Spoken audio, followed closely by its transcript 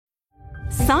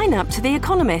Sign up to The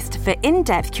Economist for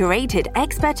in-depth curated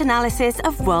expert analysis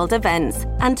of world events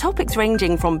and topics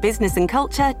ranging from business and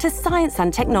culture to science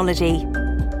and technology.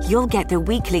 You'll get the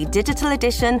weekly digital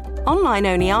edition,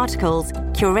 online-only articles,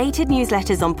 curated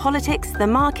newsletters on politics, the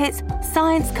markets,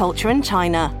 science, culture and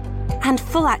China, and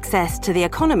full access to The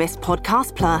Economist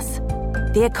Podcast Plus.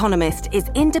 The Economist is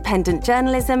independent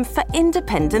journalism for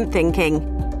independent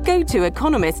thinking. Go to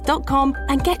economist.com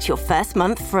and get your first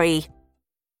month free.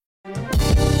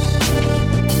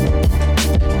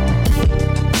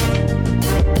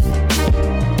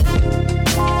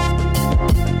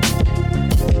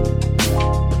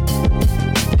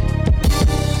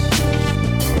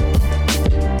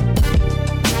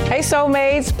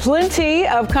 Soulmates, plenty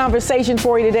of conversation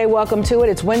for you today. Welcome to it.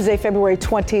 It's Wednesday, February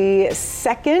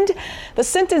 22nd. The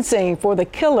sentencing for the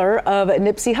killer of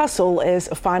Nipsey Hussle is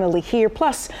finally here.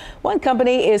 Plus, one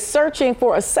company is searching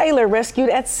for a sailor rescued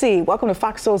at sea. Welcome to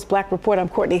Fox Soul's Black Report. I'm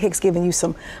Courtney Hicks, giving you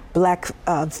some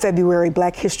February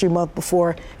Black History Month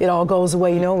before it all goes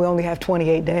away. You know, we only have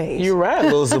 28 days. You're right. A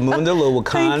little Zamunda, a little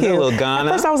Wakanda, a little Ghana.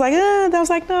 At first I was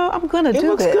like, no, I'm going to do this. It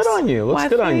looks good on you.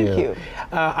 Thank you.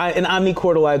 And I'm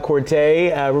Nicordelai Corte.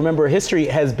 Remember, history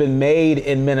has been made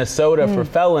in Minnesota for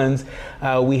felons.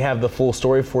 We have the full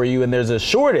story for you, and there's a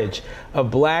shortage of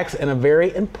blacks in a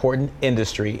very important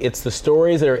industry. It's the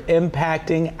stories that are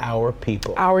impacting our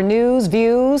people. Our news,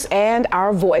 views, and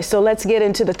our voice. So let's get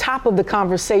into the top of the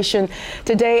conversation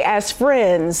today as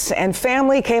friends and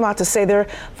family came out to say their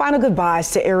final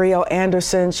goodbyes to Ariel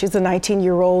Anderson. She's a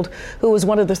 19-year-old who was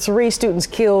one of the 3 students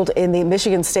killed in the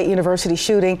Michigan State University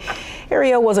shooting.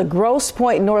 Ariel was a Grosse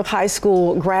Pointe North High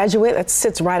School graduate that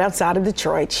sits right outside of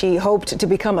Detroit. She hoped to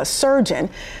become a surgeon.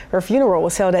 Her funeral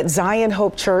was held at Zion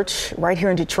Hope Church right here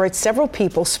in Detroit. Several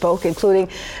people spoke, including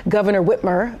Governor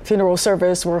Whitmer. Funeral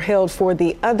service were held for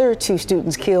the other 2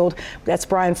 students killed. That's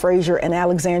Brian Frazier and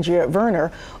Alexandria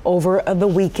Verner over the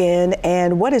weekend.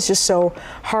 And what is just so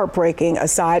heartbreaking,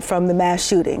 aside from the mass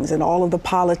shootings and all of the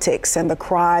politics and the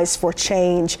cries for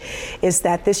change, is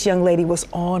that this young lady was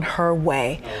on her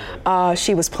way.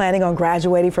 She was planning on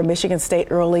graduating from Michigan State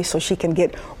early so she can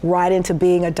get right into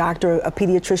being a doctor, a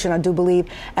pediatrician, I do believe,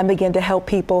 and begin to help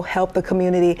people, help the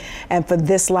community. And for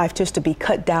this life just to be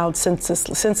cut down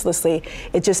senselessly,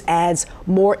 it just adds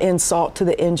more insult to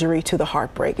the injury, to the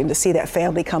heartbreak. And to see that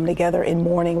family come together in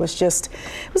mourning was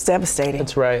devastating.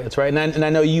 That's right. And I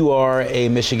know you are a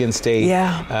Michigan State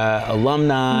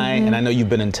alumni, and I know you've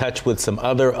been in touch with some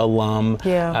other alum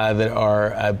that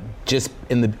are just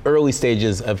in the early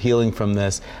stages of healing from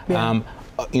this.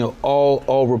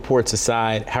 All reports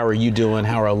aside, how are you doing?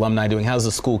 How are alumni doing? How's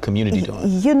the school community doing?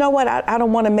 You know what? I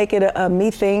don't want to make it a me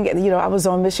thing. I was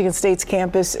on Michigan State's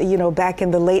campus, back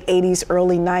in the late 80s,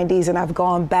 early 90s, and I've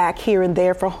gone back here and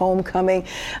there for homecoming,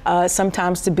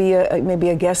 sometimes to be maybe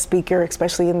a guest speaker,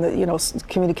 especially in the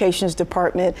communications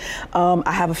department.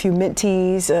 I have a few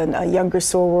mentees and younger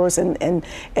sorors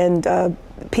and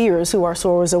peers who are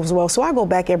sorors as well. So I go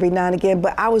back every now and again,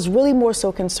 but I was really more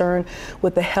so concerned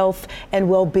with the health and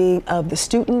well-being of the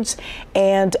students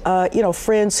and,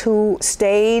 friends who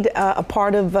stayed a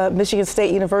part of Michigan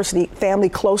State University family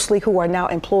closely, who are now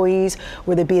employees,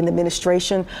 whether it be in the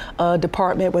administration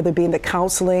department, whether it be in the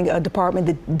counseling department,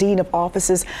 the dean of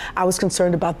offices. I was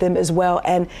concerned about them as well.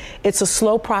 And it's a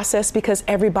slow process because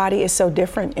everybody is so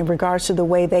different in regards to the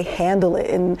way they handle it,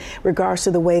 in regards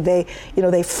to the way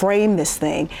they frame this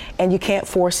thing. And you can't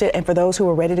force it. And for those who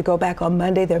are ready to go back on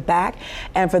Monday, they're back.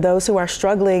 And for those who are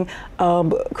struggling,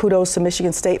 kudos to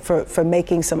Michigan State for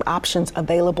making some options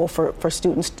available for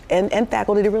students and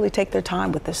faculty to really take their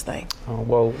time with this thing.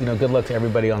 Good luck to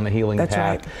everybody on the healing path.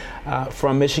 That's right.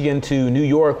 From Michigan to New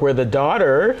York, where the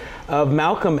daughter of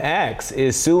Malcolm X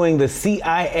is suing the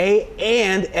CIA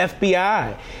and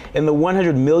FBI. In the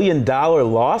 $100 million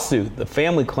lawsuit, the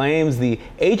family claims the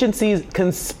agencies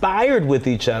conspired with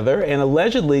each other and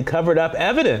allegedly covered up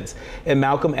evidence in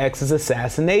Malcolm X's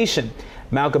assassination.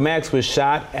 Malcolm X was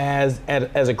shot as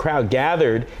a crowd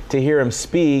gathered to hear him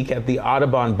speak at the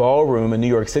Audubon Ballroom in New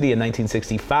York City in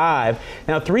 1965.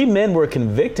 Now, 3 men were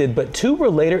convicted, but 2 were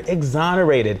later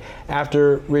exonerated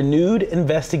after renewed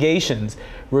investigations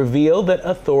revealed that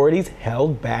authorities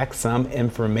held back some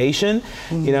information.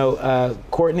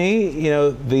 Courtney,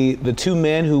 the 2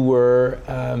 men who were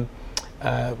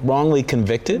wrongly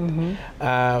convicted,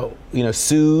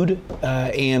 sued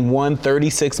and won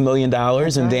 $36 million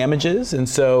in damages. And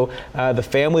so the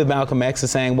family of Malcolm X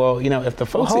is saying, if the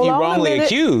folks that you wrongly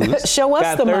accused show us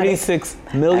got the money.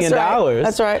 $36 million,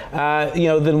 That's right.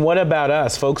 Then what about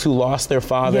us, folks who lost their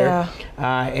father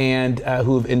and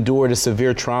who have endured a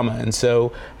severe trauma? And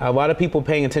so a lot of people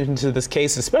paying attention to this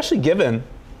case, especially given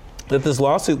that this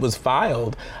lawsuit was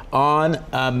filed on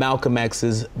Malcolm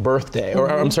X's birthday, or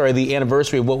I'm sorry, the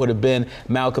anniversary of what would have been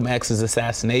Malcolm X's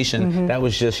assassination. That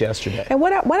was just yesterday. And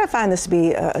what I find this to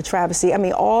be a travesty, I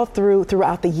mean, all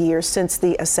throughout the years since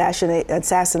the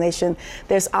assassination,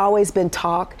 there's always been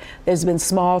talk, there's been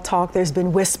small talk, there's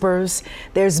been whispers,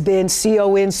 there's been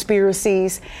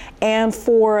conspiracies, and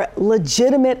for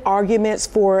legitimate arguments,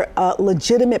 for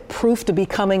legitimate proof to be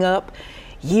coming up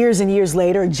years and years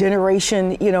later, a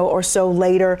generation, or so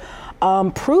later,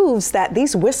 proves that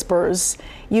these whispers,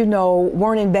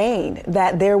 weren't in vain,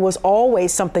 that there was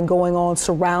always something going on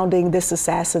surrounding this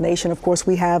assassination. Of course,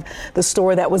 we have the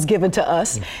story that was given to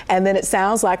us, and then it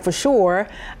sounds like for sure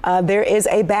there is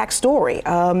a backstory.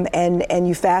 And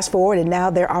you fast forward, and now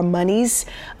there are monies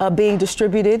being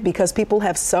distributed because people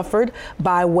have suffered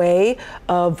by way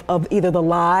of either the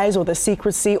lies or the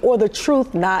secrecy or the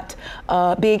truth not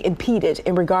being impeded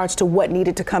in regards to what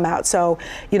needed to come out. So,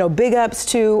 big ups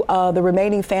to the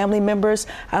remaining family members.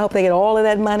 I hope they get all of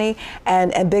that money,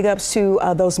 and big ups to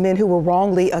those men who were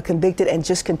wrongly convicted and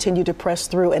just continue to press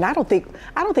through. And I don't think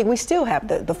we still have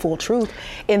the full truth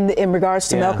in regards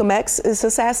to Malcolm X's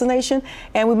assassination.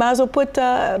 And we might as well put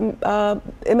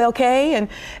MLK and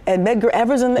Medgar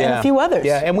Evers and a few others.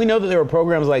 Yeah, and we know that there were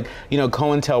programs like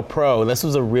COINTELPRO. This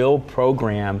was a real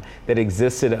program that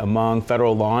existed among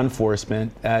federal law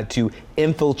enforcement to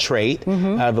infiltrate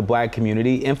the black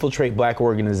community, infiltrate black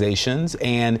organizations,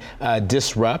 and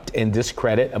disrupt and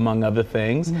discredit, among other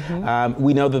things.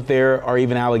 We know that there are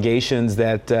even allegations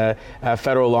that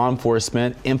federal law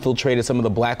enforcement infiltrated some of the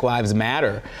Black Lives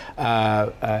Matter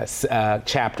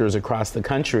chapters across the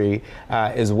country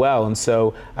as well. And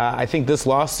so I think this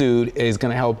lawsuit is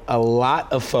going to help a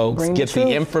lot of folks get the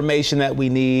information that we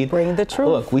need. Bring the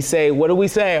truth. Look, what do we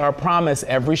say? Our promise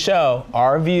every show: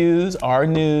 our views, our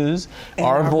news, and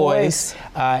our voice,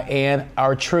 and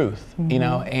our truth.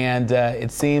 And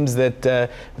it seems that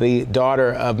the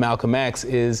daughter of Malcolm X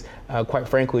is quite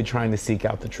frankly trying to seek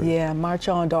out the truth. Yeah, march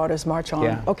on, daughters, march on.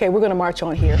 Yeah. Okay, we're going to march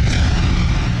on here.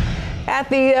 At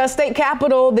the state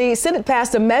capitol, the Senate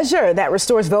passed a measure that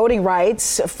restores voting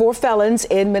rights for felons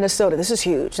in Minnesota. This is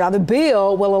huge. Now, the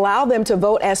bill will allow them to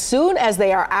vote as soon as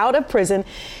they are out of prison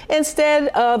instead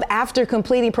of after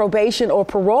completing probation or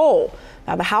parole.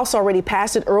 Now, the House already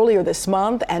passed it earlier this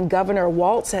month, and Governor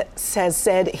Walz has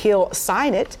said he'll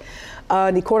sign it.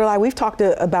 Nicordelai, we've talked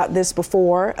about this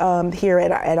before here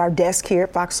at our desk here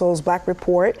at Fox Soul's Black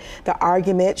Report. The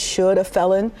argument, should a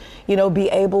felon, be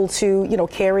able to,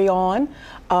 carry on,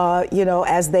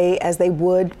 as they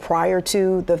would prior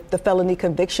to the felony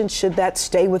conviction? Should that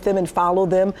stay with them and follow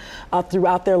them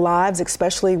throughout their lives,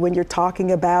 especially when you're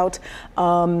talking about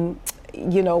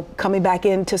coming back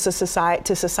into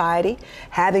society,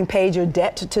 having paid your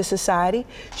debt to society?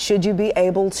 Should you be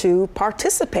able to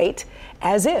participate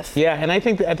as if? Yeah, and I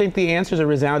think the answer is a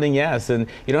resounding yes. And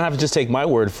you don't have to just take my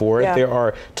word for it. Yeah. There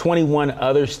are 21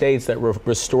 other states that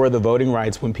restore the voting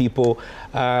rights when people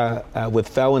with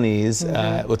felonies,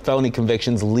 with felony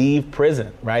convictions, leave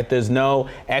prison. Right? There's no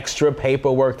extra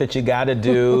paperwork that you got to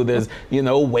do. There's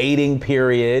waiting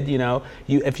period.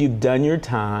 If you've done your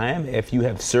time, if you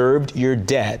have served your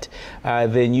debt,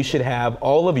 then you should have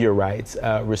all of your rights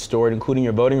restored, including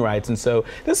your voting rights. And so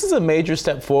this is a major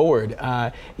step forward.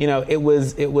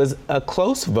 It was a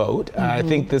close vote. I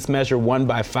think this measure won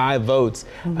by 5 votes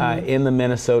in the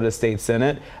Minnesota State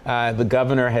Senate. The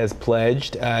governor has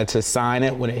pledged to sign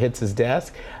it when it hits his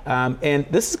desk. And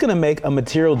this is going to make a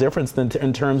material difference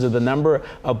in terms of the number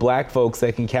of black folks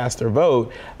that can cast their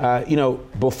vote.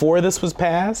 Before this was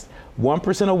passed,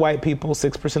 1% of white people,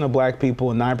 6% of black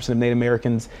people, and 9% of Native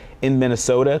Americans in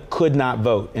Minnesota could not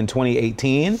vote in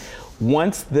 2018.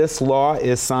 Once this law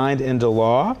is signed into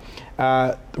law,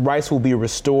 rights will be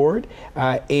restored,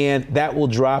 and that will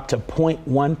drop to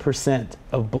 0.1%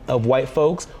 of white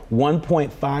folks,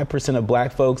 1.5% of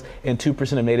black folks, and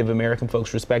 2% of Native American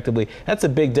folks, respectively. That's a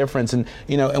big difference. And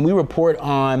we report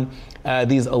on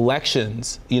these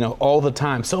elections, all the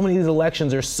time. So many of these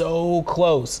elections are so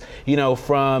close,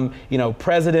 from,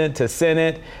 president to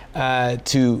Senate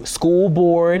to school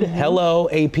board. Hello,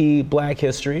 AP Black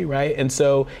History, right? And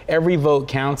so every vote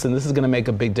counts, and this is going to make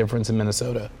a big difference in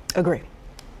Minnesota. Agree.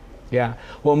 Yeah.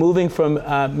 Well, moving from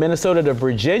Minnesota to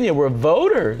Virginia, where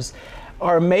voters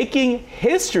are making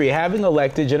history, having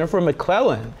elected Jennifer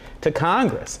McClellan to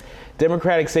Congress.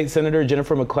 Democratic State Senator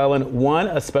Jennifer McClellan won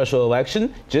a special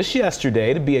election just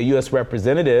yesterday to be a U.S.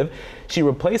 representative. She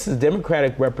replaces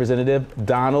Democratic Representative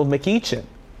Donald McEachin.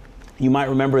 You might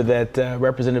remember that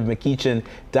Representative McClellan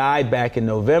died back in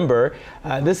November.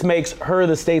 This makes her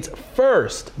the state's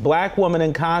first black woman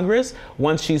in Congress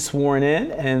once she's sworn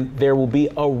in, and there will be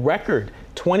a record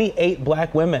 28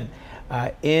 black women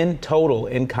in total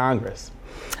in Congress.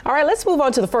 All right, let's move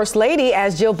on to the First Lady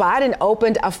as Jill Biden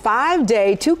opened a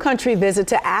 5-day two-country visit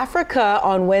to Africa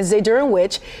on Wednesday, during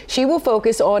which she will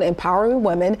focus on empowering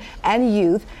women and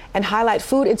youth and highlight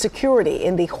food insecurity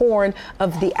in the Horn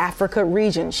of the Africa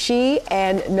region. She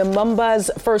and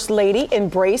Namibia First Lady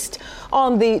embraced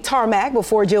on the tarmac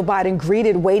before Jill Biden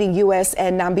greeted waiting U.S.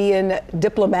 and Namibian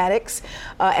diplomatics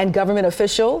and government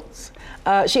officials.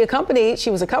 She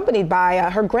was accompanied by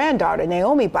her granddaughter,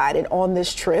 Naomi Biden, on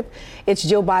this trip. It's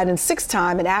Jill Biden's 6th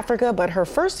time in Africa, but her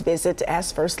first visit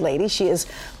as First Lady. She is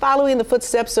following the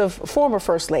footsteps of former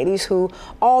First Ladies who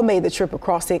all made the trip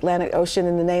across the Atlantic Ocean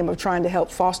in the name of trying to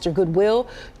help foster goodwill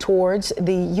towards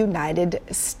the United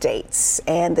States.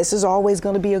 And this is always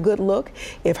going to be a good look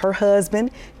if her husband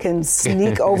can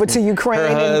sneak over to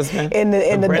Ukraine in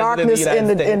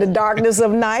the darkness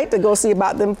of night to go see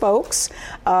about them folks.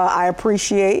 I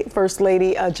appreciate First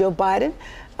Lady Jill Biden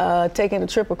taking a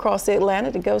trip across the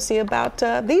Atlantic to go see about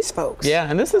these folks. Yeah,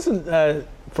 and this isn't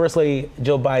First Lady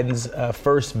Jill Biden's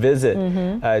first visit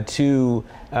to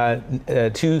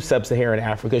sub-Saharan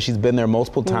Africa. She's been there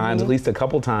multiple times, at least a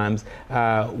couple times,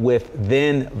 with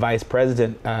then Vice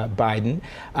President Biden.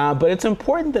 But it's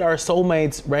important that our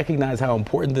soulmates recognize how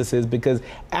important this is, because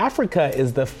Africa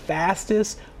is the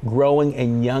fastest growing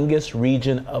and youngest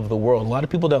region of the world. A lot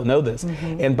of people don't know this.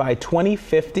 And by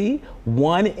 2050,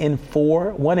 one in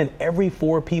every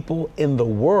 4 people in the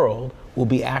world will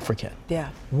be African. Yeah.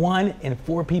 1 in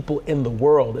 4 people in the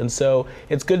world. And so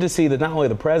it's good to see that not only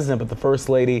the president, but the First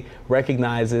Lady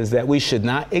recognizes that we should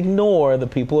not ignore the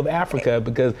people of Africa,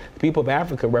 because the people of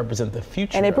Africa represent the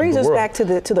future. And it brings us back to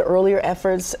the earlier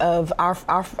efforts of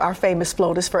our famous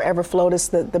FLOTUS, Forever FLOTUS,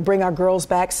 the Bring Our Girls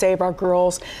Back, Save Our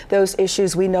Girls, those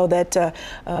issues. We know that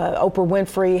Oprah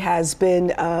Winfrey has been,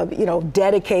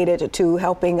 dedicated to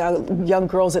helping young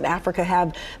girls in Africa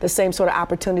have the same sort of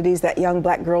opportunities that young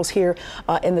black girls here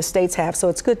in the States have. So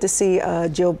it's good to see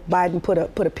Jill Biden put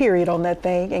a period on that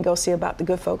thing and go see about the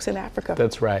good folks in Africa.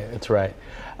 That's right. That's right.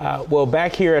 Well,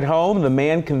 back here at home, the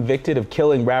man convicted of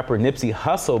killing rapper Nipsey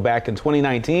Hussle back in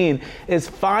 2019 is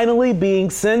finally being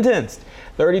sentenced.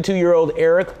 32-year-old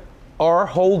Eric R.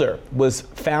 Holder was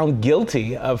found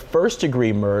guilty of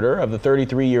first-degree murder of the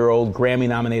 33-year-old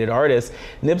Grammy-nominated artist.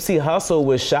 Nipsey Hussle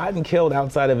was shot and killed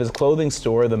outside of his clothing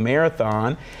store, The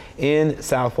Marathon, in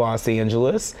South Los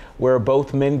Angeles, where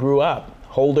both men grew up.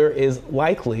 Holder is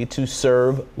likely to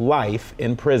serve life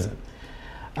in prison.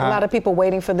 A lot of people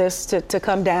waiting for this to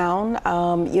come down.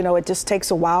 It just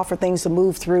takes a while for things to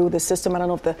move through the system. I don't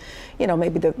know if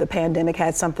maybe the pandemic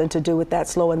had something to do with that,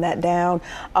 slowing that down.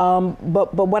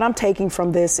 But what I'm taking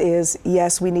from this is,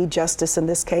 yes, we need justice in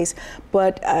this case.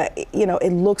 But,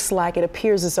 it looks like, it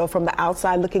appears as though from the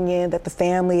outside looking in that the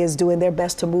family is doing their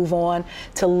best to move on,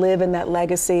 to live in that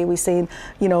legacy. We've seen,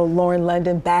 Lauren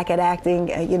London back at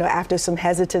acting, after some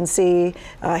hesitancy,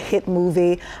 hit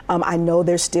movie. I know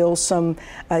there's still some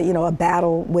a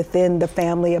battle within the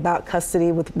family about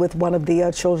custody with one of the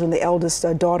children, the eldest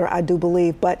daughter, I do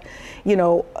believe. But,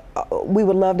 we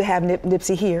would love to have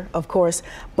Nipsey here, of course.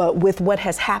 But with what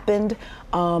has happened,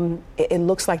 it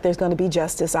looks like there's going to be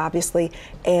justice, obviously.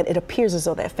 And it appears as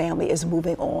though that family is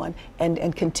moving on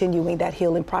and continuing that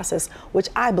healing process, which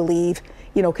I believe,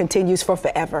 continues for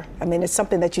forever. I mean, it's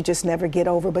something that you just never get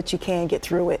over, but you can get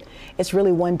through it. It's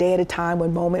really one day at a time,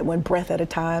 one moment, one breath at a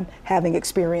time, having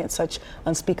experienced such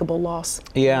unspeakable loss.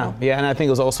 Yeah, and I think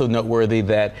it was also noteworthy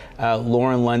that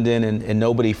Lauren London and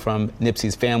nobody from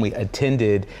Nipsey's family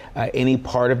attended any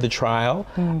part of the trial,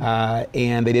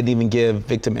 and they didn't even give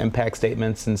victim impact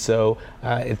statements. And so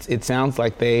it sounds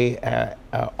like they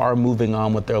are moving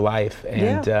on with their life.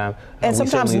 And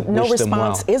sometimes no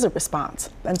response is a response.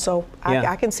 And so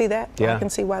I can see that. I can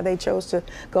see why they chose to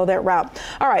go that route.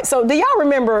 All right. So do y'all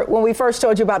remember when we first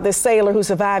told you about this sailor who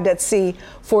survived at sea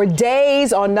for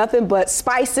days on nothing but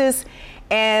spices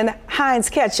and Heinz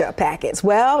ketchup packets?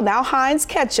 Well, now Heinz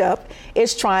ketchup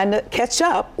is trying to catch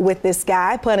up with this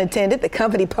guy, pun intended. The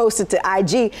company posted to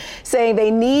IG saying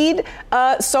they need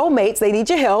soulmates. They need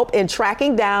your help in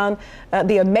tracking down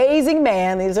the amazing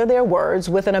man, these are their words,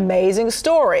 with an amazing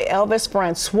story. Elvis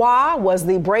Francois was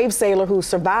the brave sailor who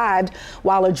survived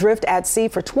while adrift at sea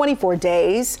for 24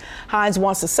 days. Heinz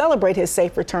wants to celebrate his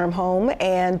safe return home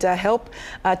and help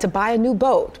to buy a new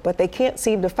boat, but they can't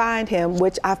seem to find him,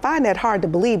 which I find that hard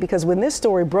hard to believe because when this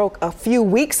story broke a few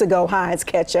weeks ago, Heinz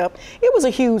Ketchup, it was a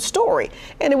huge story.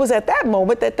 And it was at that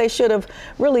moment that they should have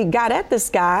really got at this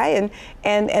guy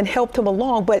and helped him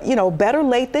along. But, better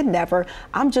late than never.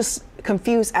 I'm just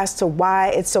confused as to why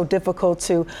it's so difficult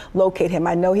to locate him.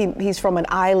 I know he's from an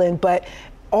island, but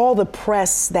all the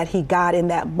press that he got in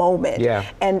that moment,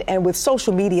 and with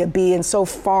social media being so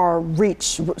far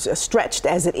stretched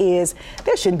as it is,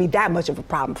 there shouldn't be that much of a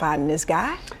problem finding this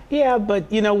guy. Yeah,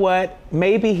 but you know what?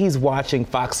 Maybe he's watching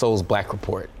Fox Soul's Black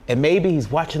Report, and maybe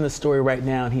he's watching the story right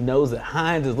now, and he knows that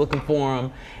Heinz is looking for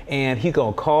him, and he's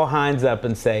gonna call Heinz up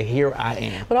and say, "Here I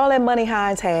am." But all that money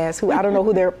Heinz has, who I don't know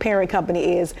who their parent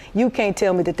company is, you can't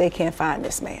tell me that they can't find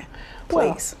this man.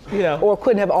 Please. Well, or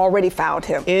couldn't have already found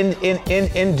him.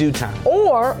 In due time.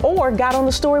 Or got on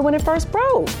the story when it first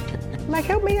broke. Like,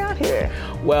 help me out here.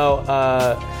 Well,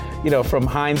 from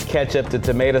Heinz ketchup to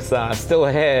tomato sauce, still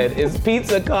ahead. Is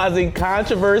pizza causing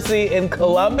controversy in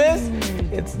Columbus?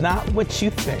 It's not what you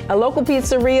think. A local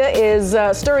pizzeria is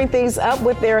stirring things up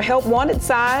with their help wanted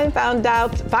sign. Find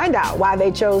out why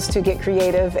they chose to get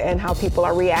creative and how people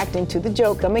are reacting to the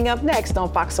joke. Coming up next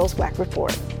on Fox Soul's Black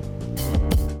Report.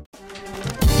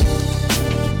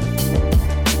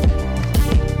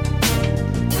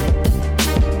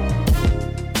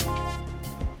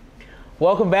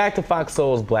 Welcome back to Fox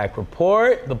Soul's Black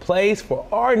Report, the place for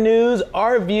our news,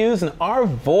 our views, and our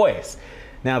voice.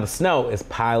 Now, the snow is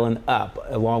piling up,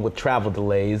 along with travel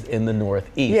delays in the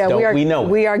Northeast. Yeah, we know it.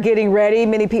 We are getting ready.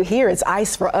 Many people here, it's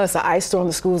ice for us, an ice storm.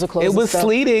 The schools are closed. It was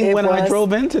sleeting when I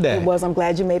drove in today. It was. I'm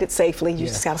glad you made it safely. You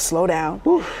just got to slow down.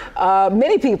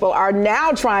 Many people are now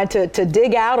trying to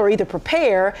dig out or either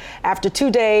prepare after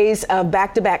 2 days of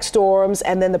back-to-back storms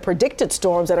and then the predicted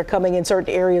storms that are coming in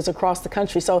certain areas across the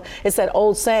country. So it's that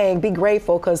old saying, be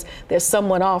grateful because there's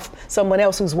someone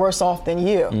else who's worse off than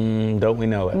you. Don't we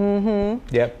know it? Mm-hmm.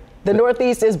 Yep. The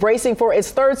Northeast is bracing for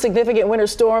its third significant winter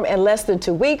storm in less than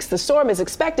 2 weeks. The storm is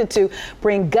expected to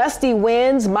bring gusty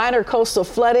winds, minor coastal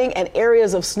flooding, and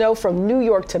areas of snow from New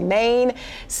York to Maine.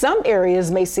 Some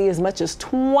areas may see as much as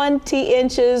 20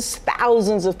 inches.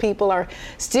 Thousands of people are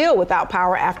still without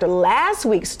power after last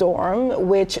week's storm,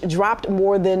 which dropped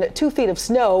more than 2 feet of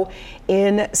snow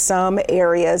in some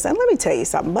areas. And let me tell you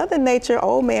something, Mother Nature,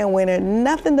 old man winter,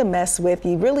 nothing to mess with.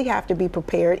 You really have to be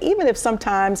prepared, even if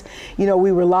sometimes,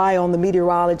 we rely on the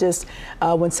meteorologists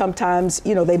when sometimes,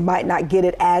 they might not get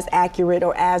it as accurate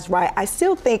or as right. I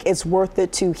still think it's worth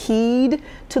it to heed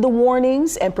to the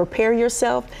warnings and prepare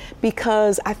yourself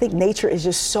because I think nature is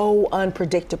just so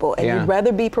unpredictable and you'd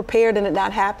rather be prepared and it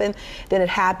not happen than it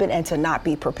happen and to not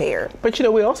be prepared. But,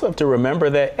 we also have to remember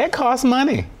that it costs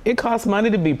money. It costs money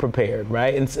to be prepared,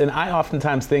 right? And I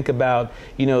oftentimes think about,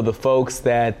 the folks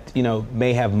that,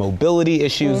 may have mobility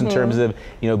issues in terms of,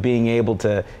 being able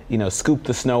to, scoop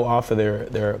the snow off of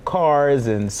their cars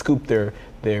and scoop their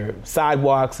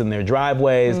sidewalks and their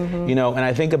driveways, and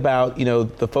I think about,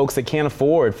 the folks that can't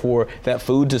afford for that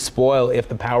food to spoil if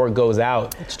the power goes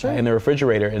out in the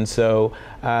refrigerator. And so,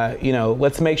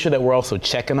 let's make sure that we're also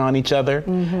checking on each other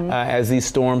as these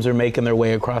storms are making their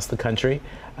way across the country.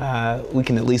 We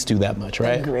can at least do that much,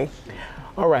 right? I agree.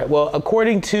 All right. Well,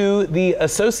 according to the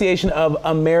Association of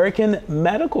American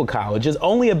Medical Colleges,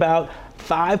 only about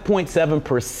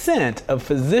 5.7% of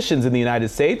physicians in the United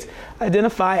States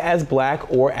identify as Black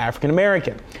or African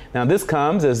American. Now, this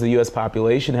comes as the U.S.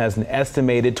 population has an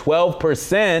estimated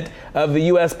 12% of the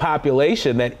U.S.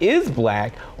 population that is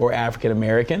Black or African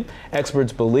American.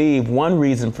 Experts believe one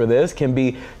reason for this can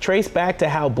be traced back to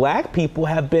how Black people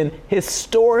have been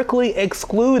historically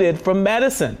excluded from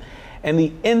medicine and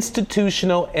the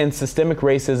institutional and systemic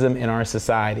racism in our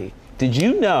society. Did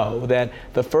you know that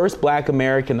the first Black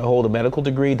American to hold a medical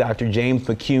degree, Dr. James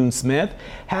McCune Smith,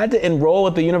 had to enroll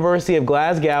at the University of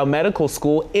Glasgow Medical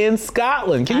School in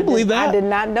Scotland? Can you believe that? I did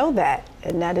not know that.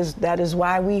 And that is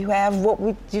why we have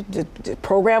the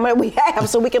program that we have,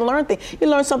 so we can learn things. You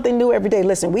learn something new every day.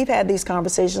 Listen, we've had these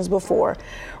conversations before,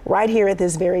 right here at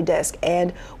this very desk,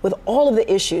 and with all of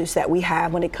the issues that we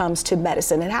have when it comes to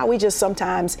medicine and how we just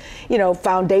sometimes,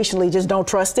 foundationally just don't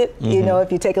trust it.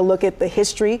 If you take a look at the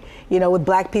history, with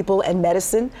Black people and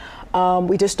medicine,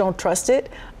 we just don't trust it.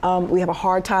 We have a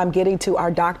hard time getting to our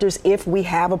doctors if we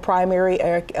have a primary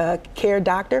care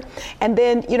doctor. And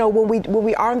then, when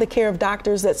we are in the care of doctors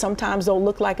that sometimes don't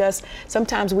look like us,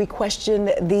 sometimes we question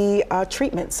the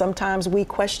treatment. Sometimes we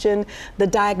question the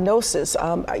diagnosis.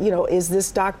 Is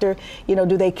this doctor,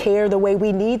 do they care the way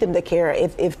we need them to care?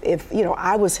 If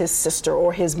I was his sister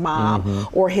or his mom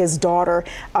or his daughter,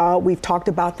 we've talked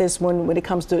about this when it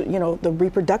comes to, the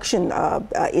reproduction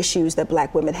issues that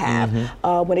Black women have.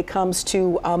 When it comes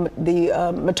to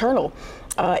the maternal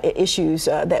issues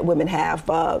that women have,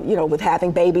 with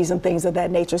having babies and things of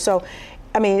that nature. So,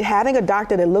 I mean, having a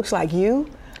doctor that looks like you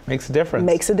makes a difference.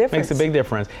 Makes a difference. Makes a big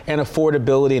difference. And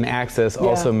affordability and access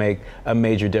also make a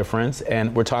major difference.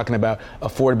 And we're talking about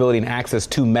affordability and access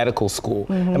to medical school.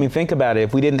 I mean, think about it.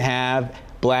 If we didn't have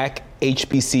black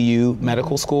HBCU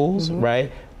medical schools,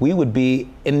 right, we would be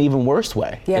in an even worse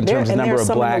way in terms of the number of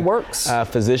black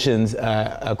physicians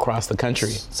across the country.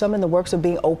 Some in the works of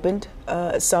being opened.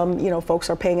 Some, folks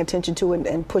are paying attention to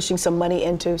and pushing some money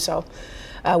into. So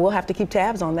we'll have to keep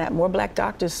tabs on that. More black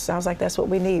doctors. Sounds like that's what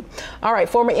we need. All right.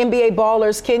 Former NBA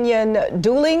ballers Kenyon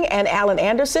Dooling and Allen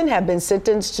Anderson have been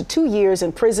sentenced to 2 years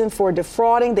in prison for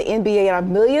defrauding the NBA out of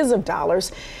millions of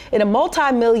dollars in a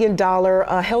multi-million-dollar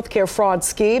healthcare fraud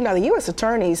scheme. Now, the U.S.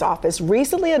 Attorney's Office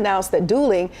recently announced that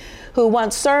Dooling, who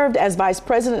once served as vice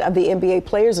president of the NBA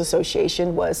Players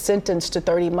Association, was sentenced to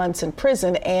 30 months in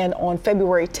prison. And on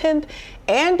February 10th,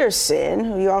 Anderson,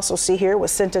 who you also see here,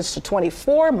 was sentenced to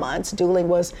 24 months. Dooling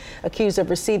was accused of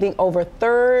receiving over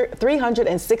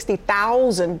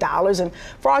 $360,000 in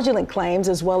fraudulent claims,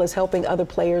 as well as helping other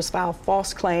players file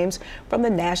false claims from the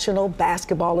National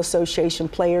Basketball Association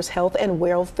Players Health and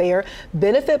Welfare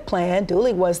Benefit Plan.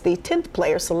 Dooling was the 10th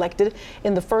player selected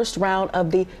in the first round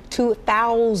of the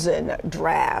 2000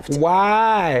 draft.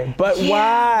 Why? But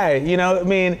why?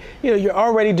 You're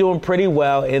already doing pretty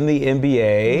well in the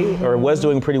NBA, or was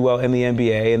doing pretty well in the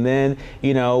NBA, and then,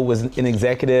 was an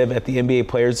executive at the NBA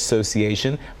Players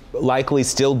Association, likely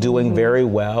still doing very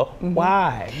well.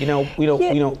 Why?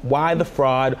 Why the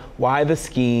fraud? Why the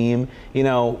scheme?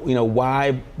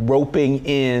 Why roping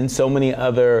in so many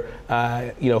other,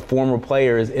 former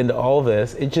players into all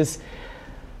this? It just,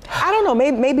 I don't know.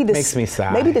 Maybe this makes me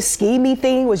sigh. Maybe the schemey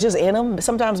thing was just in them.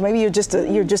 Sometimes maybe you're just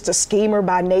a schemer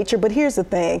by nature. But here's the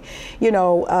thing,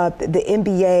 the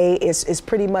NBA is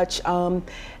pretty much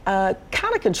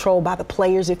kind of controlled by the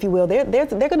players, if you will. They're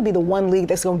going to be the one league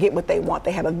that's going to get what they want.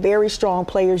 They have a very strong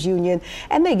players union,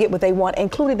 and they get what they want,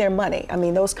 including their money. I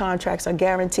mean, those contracts are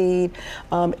guaranteed.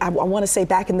 I want to say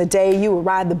back in the day, you would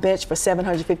ride the bench for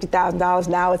 $750,000.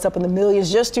 Now it's up in the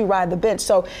millions just to ride the bench.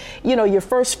 So, your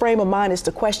first frame of mind is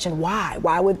to question why.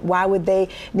 Why would they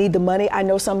need the money? I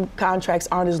know some contracts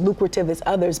aren't as lucrative as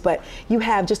others, but you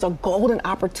have just a golden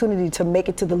opportunity to make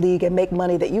it to the league and make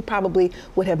money that you probably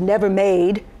would have never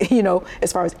made,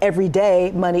 as far as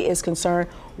everyday money is concerned.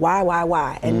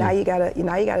 Why? And now you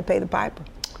gotta pay the piper.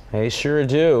 They sure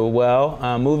do.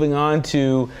 Well, moving on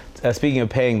to speaking of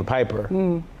paying the piper,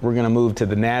 we're going to move to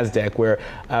the NASDAQ, where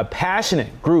a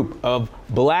passionate group of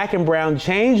black and brown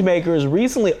change makers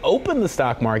recently opened the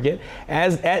stock market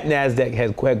at NASDAQ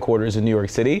headquarters in New York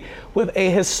City with a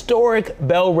historic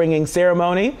bell-ringing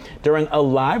ceremony. During a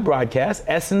live broadcast,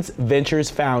 Essence Ventures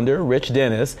founder Rich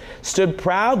Dennis stood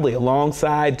proudly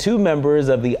alongside two members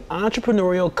of the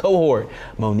entrepreneurial cohort,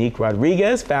 Monique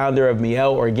Rodriguez, founder of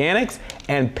Miel Organics,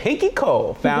 and Pinky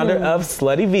Cole, founder of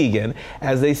Slutty Vegan,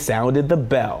 as they sounded the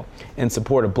bell in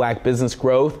support of black business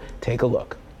growth. Take a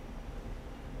look.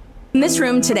 In this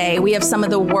room today, we have some of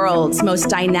the world's most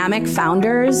dynamic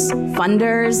founders,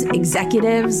 funders,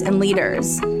 executives, and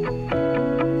leaders.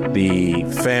 The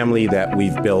family that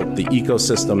we've built, the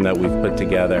ecosystem that we've put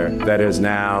together that is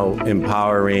now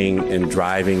empowering and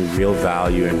driving real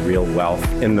value and real wealth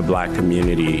in the black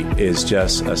community is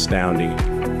just astounding.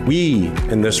 We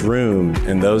in this room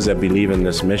and those that believe in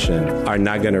this mission are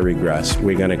not going to regress.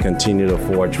 We're going to continue to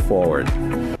forge forward.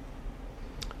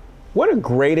 What a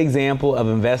great example of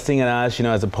investing in us,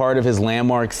 as a part of his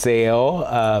landmark sale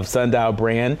of Sundial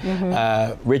brand.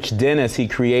 Rich Dennis, he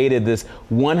created this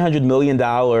 $100 million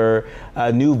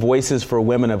New Voices for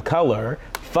Women of Color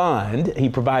fund. He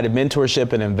provided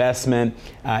mentorship and investment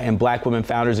in black women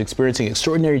founders experiencing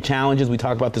extraordinary challenges. We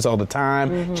talk about this all the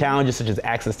time. Challenges such as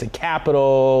access to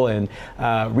capital and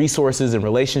resources and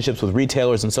relationships with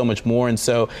retailers and so much more. And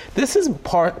so this is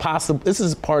part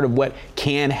of what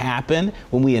can happen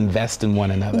when we invest in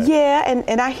one another. Yeah,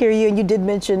 and I hear you. And you did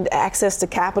mention access to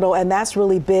capital, and that's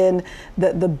really been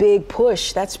the big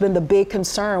push. That's been the big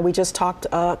concern. We just talked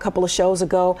a couple of shows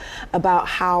ago about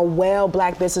how well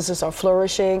black businesses are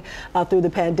flourishing through the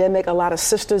pandemic. A lot of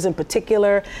sisters in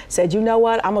particular said, you know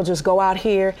what, I'm gonna just go out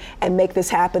here and make this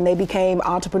happen. They became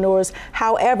entrepreneurs.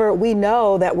 However, we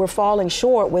know that we're falling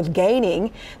short with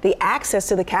gaining the access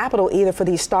to the capital, either for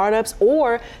these startups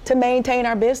or to maintain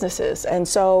our businesses. And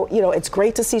so, it's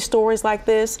great to see stories like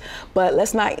this, but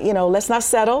let's not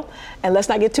settle, and let's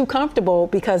not get too comfortable,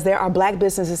 because there are black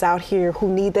businesses out here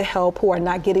who need the help, who are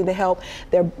not getting the help.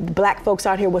 There are black folks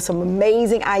out here with some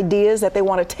amazing ideas that they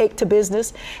want to take to business,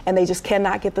 artists, and they just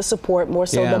cannot get the support, more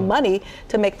so the money,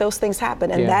 to make those things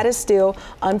happen. And that is still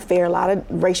unfair. A lot of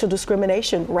racial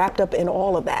discrimination wrapped up in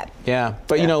all of that. Yeah,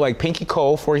 but you know, like Pinky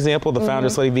Cole, for example, the founder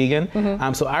of Slutty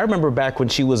Vegan. So I remember back when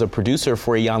she was a producer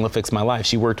for Iyanla Fix My Life.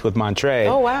 She worked with Montre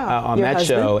on Your that husband?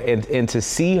 show, and to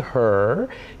see her,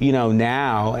 you know,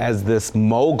 now as this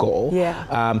mogul,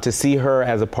 to see her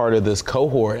as a part of this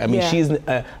cohort. I mean, she's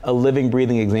a living,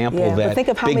 breathing example that think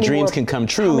of how big many dreams more, can come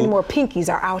true. How many more Pinkies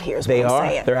are out here? Is what I'm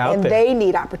saying. They're out and there. they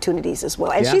need opportunities as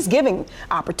well. And she's giving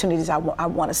opportunities. I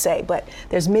want to say, but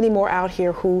there's many more out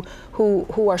here who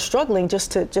are struggling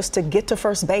just to get to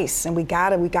first base, and we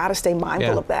gotta stay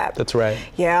mindful of that. That's right.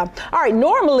 Yeah. All right.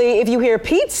 Normally, if you hear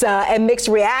pizza and mixed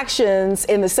reactions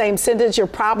in the same sentence, you're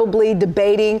probably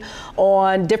debating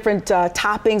on different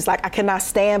toppings. Like, I cannot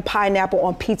stand pineapple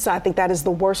on pizza. I think that is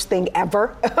the worst thing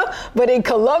ever. But in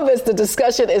Columbus, the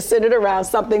discussion is centered around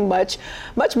something much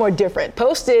more different.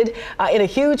 Posted in a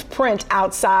huge print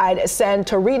outside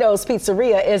Santorino's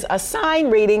Pizzeria is a sign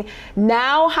reading,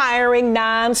 "Now hiring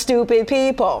non-stupid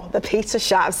people." The pizza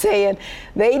shop saying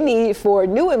the need for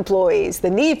new employees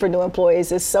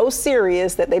is so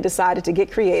serious that they decided to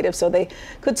get creative so they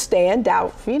could stand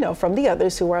out, from the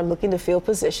others who are looking to fill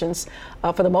positions.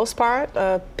 For the most part,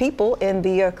 people in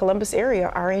the Columbus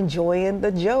area are enjoying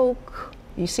the joke.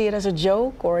 You see it as a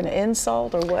joke or an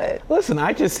insult or what? Listen,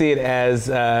 I just see it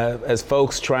as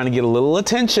folks trying to get a little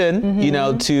attention,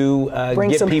 to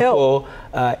get people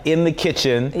in the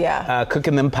kitchen,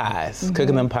 cooking them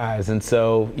pies. And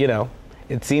so,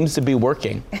 it seems to be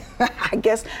working. I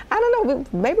guess, I don't know,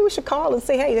 maybe we should call and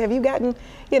say, hey, have you gotten,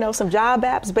 some job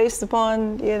apps based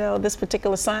upon, this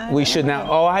particular sign? We should now.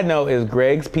 All I know is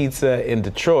Greg's Pizza in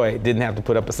Detroit didn't have to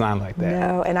put up a sign like that.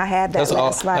 No, and I had that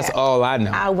last night. That's all I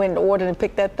know. I went and ordered and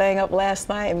picked that thing up last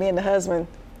night, and me and the husband,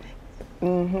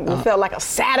 it felt like a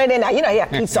Saturday night. You have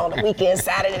pizza on the weekend,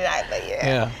 Saturday night,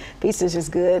 but pizza's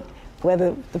just good.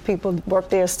 Whether the people work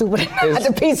there are stupid or not,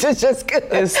 the pizza's just good.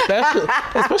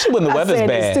 Especially when the weather's bad.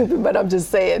 It's stupid, but I'm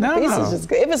just saying, pizza's just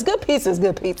good. If it's good pizza, it's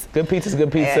good pizza. Good pizza's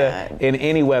good pizza in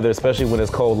any weather, especially when it's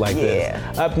cold like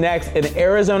this. Up next, an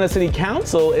Arizona City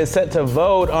Council is set to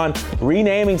vote on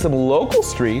renaming some local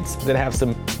streets that have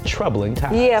some troubling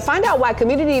ties. Yeah, find out why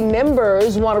community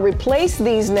members want to replace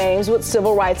these names with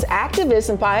civil rights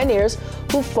activists and pioneers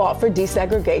who fought for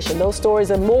desegregation. Those stories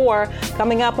and more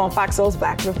coming up on Fox Soul's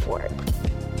Black Report.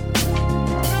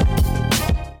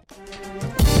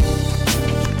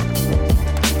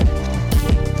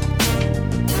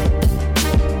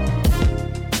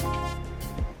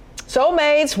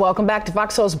 Soulmates, welcome back to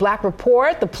Fox Soul's Black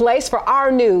Report, the place for our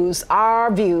news,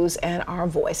 our views, and our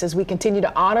voice. As we continue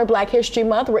to honor Black History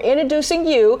Month, we're introducing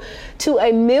you to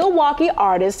a Milwaukee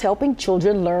artist helping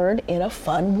children learn in a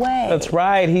fun way. That's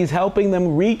right. He's helping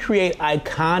them recreate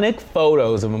iconic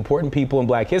photos of important people in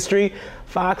Black history.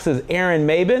 Fox's Aaron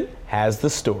Mabin has the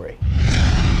story.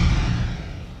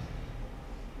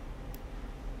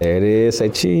 There it is. Say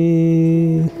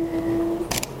cheese.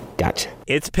 Gotcha.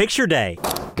 It's picture day.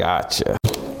 Gotcha.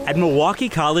 At Milwaukee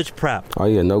College Prep. Oh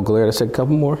yeah, no glare. Let's take a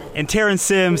couple more. And Terrence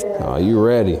Sims You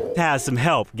ready? has some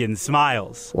help getting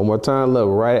smiles. One more time, look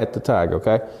right at the tiger,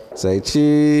 okay? Say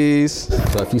cheese.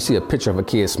 So if you see a picture of a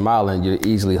kid smiling, you're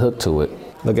easily hooked to it.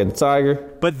 Look at the tiger.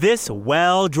 But this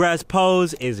well-dressed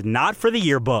pose is not for the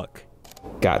yearbook.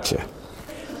 Gotcha.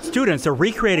 Students are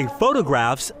recreating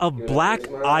photographs of Black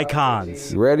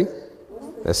icons. You ready?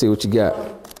 Let's see what you got.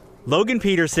 Logan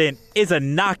Peterson is a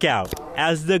knockout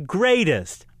as the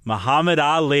greatest Muhammad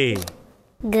Ali.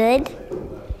 Good,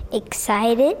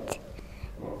 excited,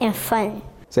 and fun.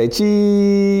 Say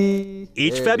cheese.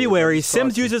 Each February,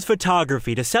 Sims uses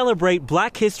photography to celebrate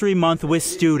Black History Month with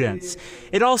students.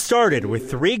 It all started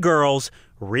with 3 girls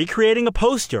recreating a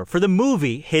poster for the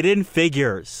movie Hidden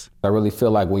Figures. I really feel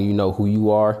like when you know who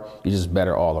you are, you're just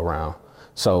better all around.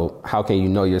 So how can you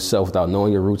know yourself without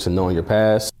knowing your roots and knowing your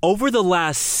past? Over the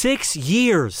last 6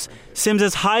 years, Sims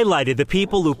has highlighted the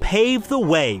people who paved the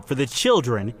way for the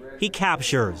children he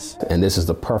captures. And this is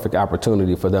the perfect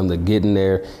opportunity for them to get in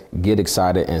there, get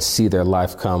excited, and see their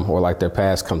life come, or like their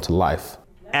past come to life.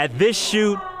 At this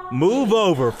shoot, move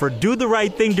over for Do the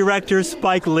Right Thing director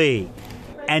Spike Lee.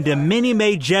 And Minnie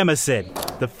Mae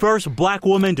Jemison, the first Black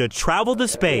woman to travel to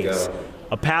space,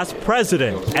 a past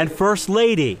president and first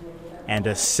lady, and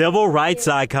a civil rights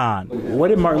icon. What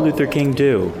did Martin Luther King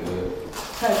do?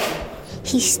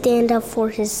 He stand up for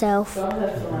himself.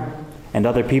 And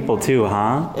other people too,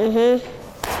 huh?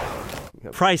 Mm-hmm.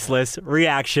 Priceless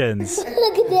reactions.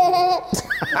 Look at that.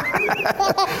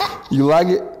 You like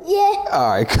it? Yeah. All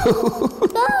right, cool.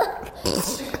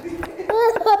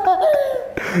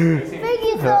 Thank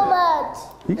you so much.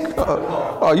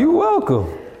 Oh, you welcome.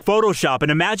 Photoshop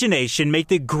and imagination make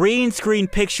the green screen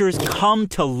pictures come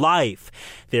to life.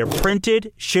 They're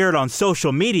printed, shared on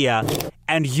social media,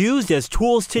 and used as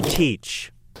tools to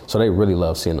teach. So they really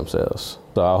love seeing themselves.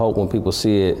 So I hope when people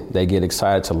see it, they get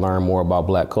excited to learn more about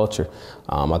Black culture.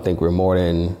 I think we're more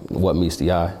than what meets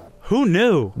the eye. Who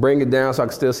knew? Bring it down so I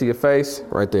can still see your face,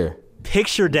 right there.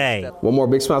 Picture day. One more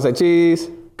big smile, say cheese.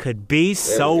 Could be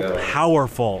so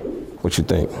powerful. What you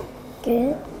think?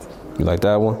 Good. You like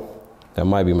that one? That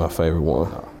might be my favorite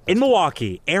one. In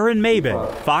Milwaukee, Aaron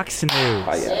Mabin, Fox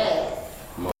News.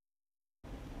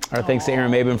 Our thanks to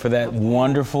Aaron Mabin for that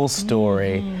wonderful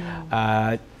story.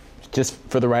 Just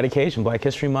for the right occasion, Black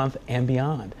History Month and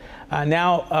beyond.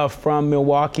 Now from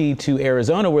Milwaukee to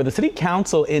Arizona, where the city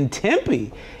council in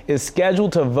Tempe is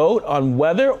scheduled to vote on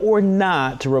whether or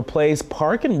not to replace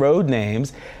park and road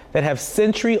names that have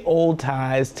century-old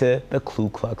ties to the Ku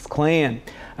Klux Klan.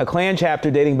 A Klan chapter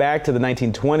dating back to the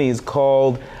 1920s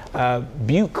called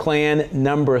Butte Klan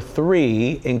No.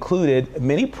 3 included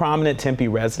many prominent Tempe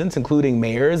residents, including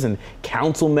mayors and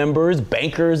council members,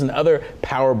 bankers, and other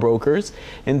power brokers.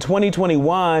 In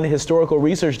 2021, historical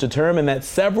research determined that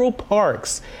several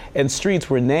parks and streets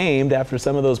were named after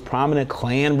some of those prominent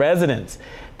Klan residents.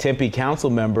 Tempe council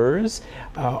members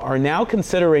are now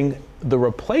considering the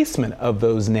replacement of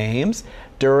those names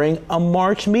during a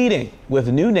March meeting with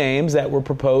new names that were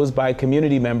proposed by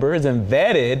community members and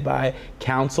vetted by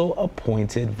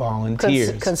council-appointed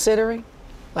volunteers. Considering?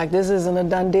 Like, this isn't a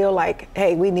done deal, like,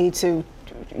 hey, we need to,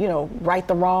 right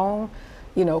the wrong,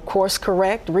 course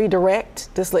correct,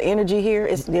 redirect. This the energy here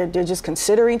is they're just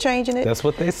considering changing it. That's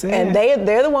what they said. And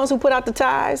they're the ones who put out the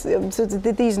ties to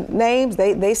these names.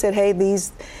 They said, hey,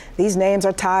 these names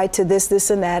are tied to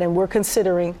this, and that, and we're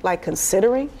considering.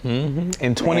 Mm-hmm.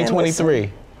 In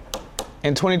 2023.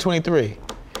 In 2023.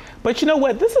 But you know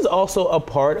what? This is also a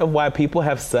part of why people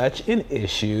have such an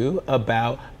issue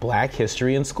about Black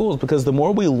history in schools, because the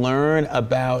more we learn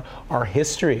about our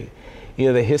history,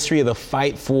 the history of the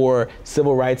fight for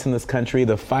civil rights in this country,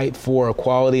 the fight for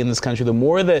equality in this country, the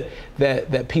more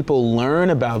that people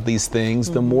learn about these things,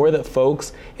 the more that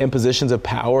folks in positions of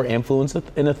power, influence,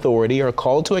 and authority are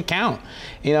called to account.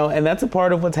 And that's a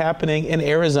part of what's happening in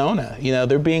Arizona.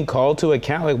 They're being called to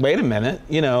account. Like, wait a minute,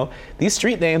 these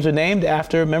street names are named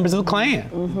after members of the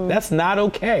Klan. Mm-hmm. That's not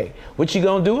okay. What you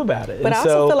gonna do about it? But I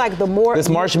also feel like the more this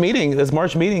March meeting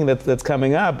that's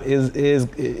coming up is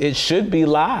it should be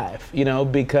live.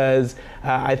 Because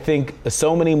I think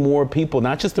so many more people,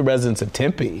 not just the residents of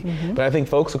Tempe, but I think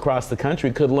folks across the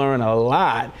country could learn a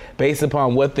lot based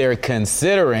upon what they're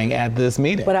considering at this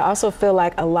meeting. But I also feel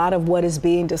like a lot of what is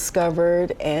being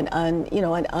discovered and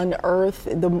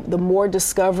unearthed, the more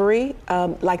discovery,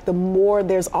 the more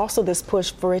there's also this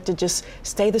push for it to just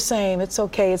stay the same. It's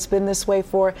okay. It's been this way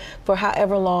for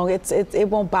however long. It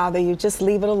won't bother you. Just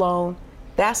leave it alone.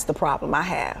 That's the problem I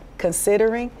have.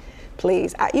 Considering,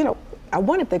 please, I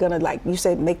wonder if they're going to, like you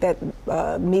said, make that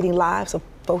meeting live so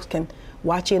folks can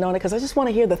watch in on it, because I just want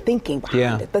to hear the thinking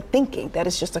behind it, the thinking that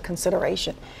it's just a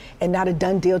consideration and not a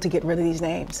done deal to get rid of these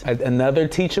names. Another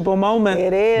teachable moment.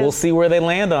 It is. We'll see where they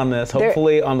land on this,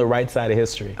 hopefully on the right side of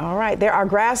history. All right. There are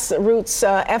grassroots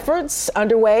efforts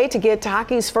underway to get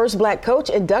hockey's first Black coach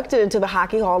inducted into the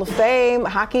Hockey Hall of Fame.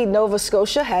 Hockey Nova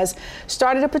Scotia has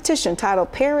started a petition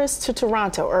titled Paris to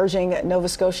Toronto, urging Nova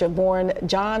Scotia-born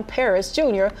John Paris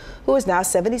Jr., who is now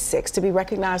 76, to be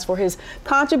recognized for his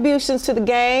contributions to the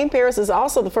game. Paris is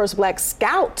also the first Black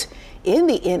scout in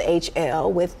the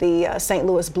NHL with the St.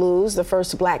 Louis Blues, the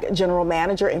first Black general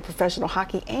manager in professional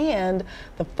hockey, and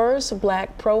the first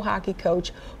Black pro hockey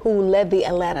coach who led the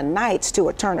Atlanta Knights to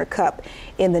a Turner Cup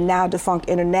in the now defunct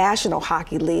International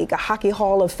Hockey League. A Hockey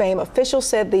Hall of Fame official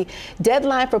said the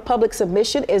deadline for public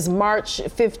submission is March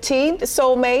 15th.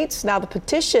 Soulmates. Now, the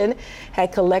petition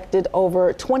had collected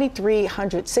over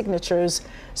 2,300 signatures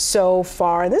so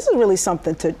far. And this is really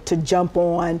something to jump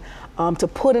on. To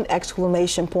put an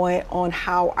exclamation point on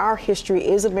how our history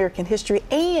is American history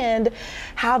and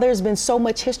how there's been so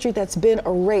much history that's been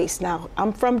erased. Now,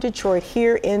 I'm from Detroit.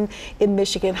 Here in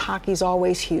Michigan, hockey's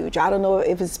always huge. I don't know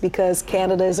if it's because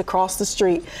Canada is across the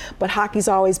street, but hockey's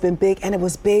always been big, and it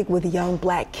was big with young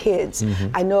Black kids.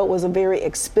 Mm-hmm. I know it was a very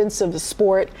expensive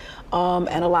sport.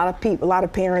 And a lot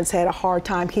of parents had a hard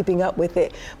time keeping up with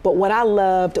it. But what I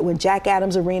loved when Jack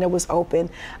Adams Arena was open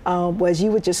was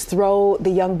you would just throw the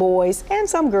young boys and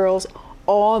some girls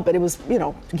on, but it was,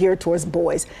 geared towards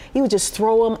boys. You would just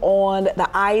throw them on the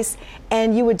ice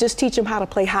and you would just teach them how to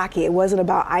play hockey. It wasn't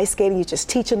about ice skating. You just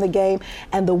teach them the game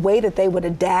and the way that they would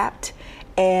adapt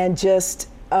and just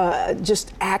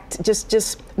act,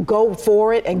 just go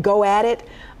for it and go at it.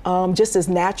 just as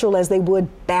natural as they would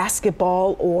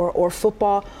basketball or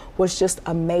football, was just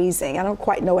amazing. I don't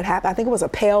quite know what happened. I think it was a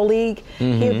Pale League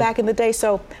here back in the day.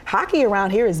 So hockey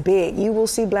around here is big. You will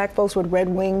see black folks with Red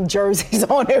Wing jerseys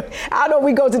on it. I know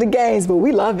we go to the games, but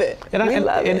we love it.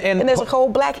 And there's a whole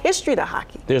black history to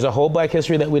hockey. There's a whole black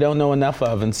history that we don't know enough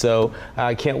of. And so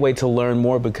I can't wait to learn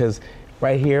more, because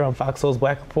right here on Fox Soul's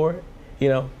Black Report, you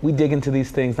know, we dig into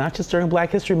these things, not just during Black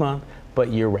History Month, but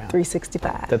year-round.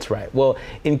 365. That's right. Well,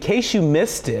 in case you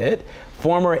missed it,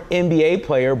 former NBA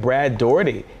player Brad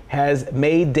Daugherty has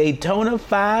made Daytona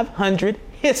 500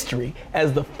 history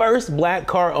as the first black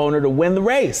car owner to win the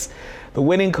race. The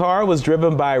winning car was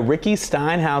driven by Ricky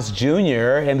Stenhouse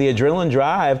Jr., and the adrenaline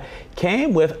drive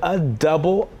came with a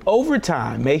double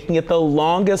overtime, making it the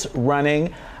longest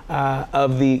running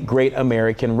of the Great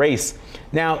American Race.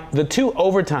 Now, the two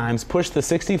overtimes pushed the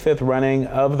 65th running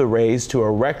of the race to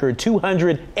a record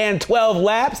 212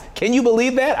 laps. Can you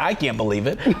believe that? I can't believe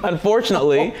it.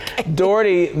 Unfortunately,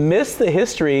 Daugherty missed the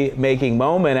history-making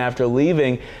moment after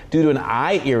leaving due to an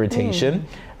eye irritation.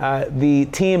 The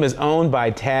team is owned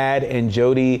by Tad and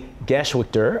Jody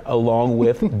Geschwichter, along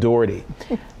with Daugherty.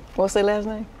 What's their last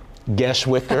name?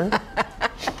 Geschwichter.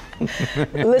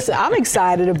 Listen, I'm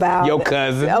excited about your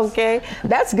cousins. Okay,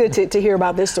 that's good to hear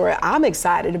about this story. I'm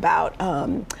excited about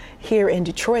here in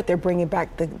Detroit, they're bringing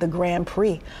back the Grand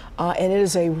Prix, and it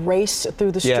is a race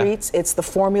through the streets. It's the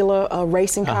Formula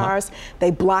racing cars. They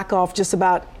block off just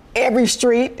about every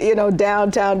street, you know,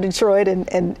 downtown Detroit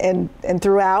and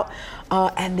throughout.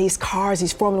 And these cars,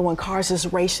 these Formula One cars,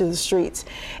 just race through the streets.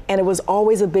 And it was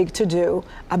always a big to-do.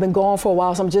 I've been gone for a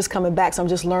while, so I'm just coming back. So I'm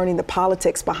just learning the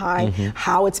politics behind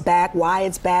how it's back, why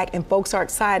it's back, and folks are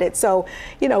excited. So,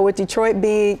 you know, with Detroit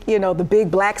being, you know, the big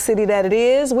black city that it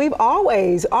is, we've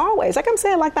always, like I'm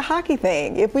saying, like the hockey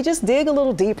thing, if we just dig a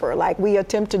little deeper, like we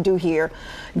attempt to do here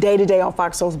day to day on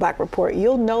Fox Soul's Black Report,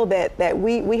 you'll know that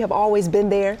we have always been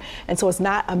there. And so it's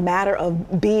not a matter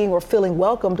of being or feeling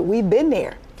welcomed. We've been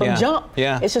there from jump.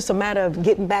 It's just a matter of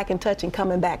getting back in touch and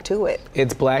coming back to it.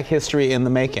 It's black history in the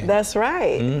making. That's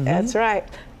right. That's right.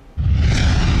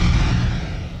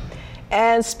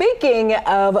 And speaking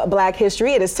of black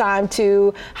history, it is time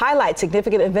to highlight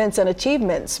significant events and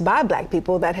achievements by black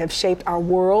people that have shaped our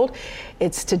world.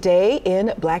 It's today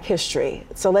in Black History.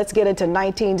 So let's get into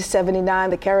 1979.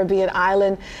 The Caribbean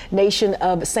island nation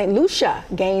of St. Lucia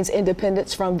gains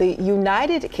independence from the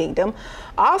United Kingdom.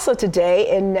 Also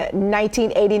today in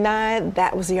 1989,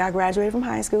 that was the year I graduated from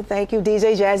high school. Thank you,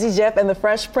 DJ Jazzy Jeff and the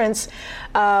Fresh Prince.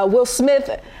 Will Smith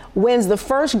wins the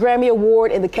first Grammy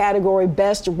Award in the category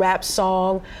Best Rap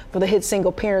Song for the hit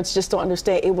single Parents Just Don't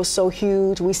Understand. It was so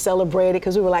huge. We celebrated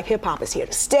because we were like, hip hop is here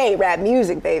to stay, rap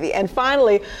music, baby. And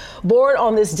finally, born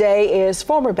on this day is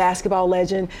former basketball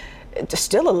legend,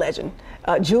 still a legend,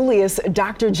 Julius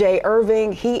Dr. J.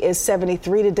 Irving. He is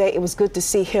 73 today. It was good to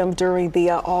see him during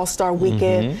the All-Star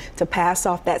weekend to pass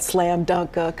off that slam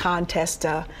dunk contest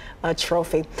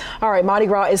trophy. All right, Mardi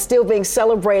Gras is still being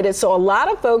celebrated, so a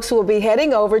lot of folks will be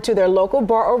heading over to their local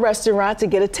bar or restaurant to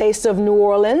get a taste of New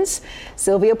Orleans.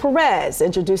 Sylvia Perez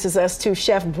introduces us to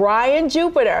Chef Brian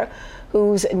Jupiter,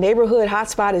 whose neighborhood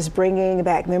hotspot is bringing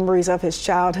back memories of his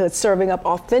childhood, serving up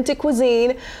authentic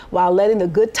cuisine while letting the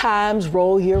good times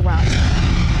roll year-round.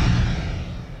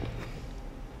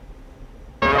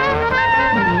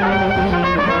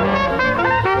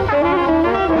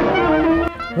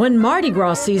 When Mardi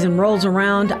Gras season rolls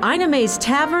around, Ina May's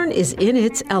Tavern is in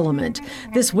its element.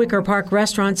 This Wicker Park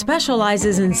restaurant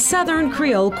specializes in Southern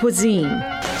Creole cuisine.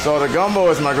 So the gumbo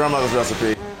is my grandmother's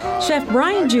recipe. Chef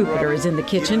Brian Jupiter is in the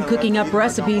kitchen cooking up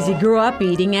recipes he grew up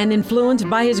eating and influenced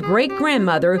by his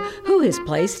great-grandmother, who his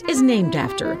place is named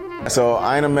after. So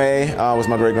Ina May was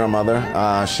my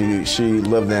great-grandmother. She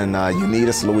lived in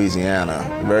Unitas, Louisiana,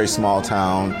 a very small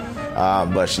town.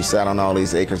 But she sat on all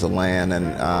these acres of land,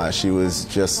 and she was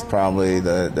just probably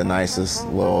the nicest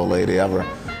little old lady ever.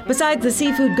 Besides the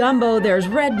seafood gumbo, there's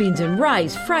red beans and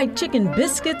rice, fried chicken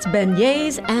biscuits,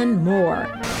 beignets, and more.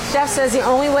 Chef says the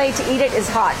only way to eat it is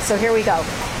hot, so here we go.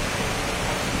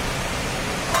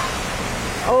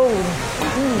 Oh,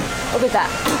 look at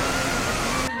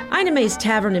that. Ina May's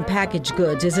Tavern and Packaged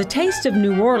Goods is a taste of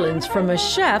New Orleans from a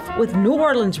chef with New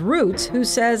Orleans roots who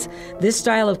says this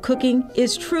style of cooking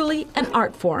is truly an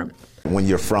art form. When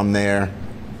you're from there,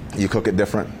 you cook it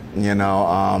different, you know,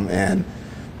 and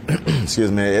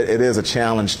excuse me, it is a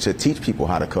challenge to teach people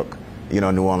how to cook, you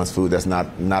know, New Orleans food that's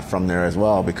not from there as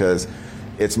well, because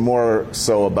it's more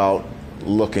so about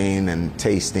looking and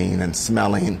tasting and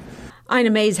smelling. Ina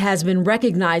May's has been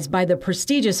recognized by the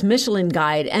prestigious Michelin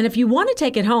Guide, and if you want to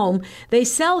take it home, they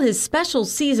sell his special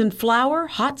seasoned flour,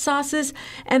 hot sauces,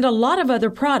 and a lot of other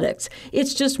products.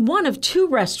 It's just one of 2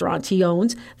 restaurants he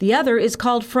owns. The other is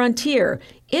called Frontier.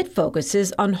 It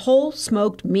focuses on whole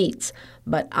smoked meats,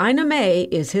 but Ina May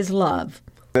is his love.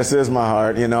 This is my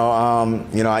heart,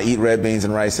 I eat red beans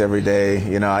and rice every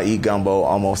day. I eat gumbo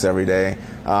almost every day.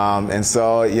 And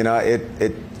so,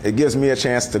 it gives me a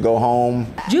chance to go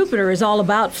home. Jupiter is all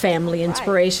about family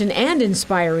inspiration and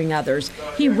inspiring others.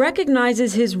 He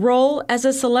recognizes his role as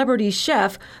a celebrity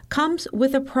chef comes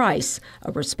with a price,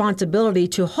 a responsibility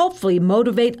to hopefully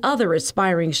motivate other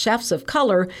aspiring chefs of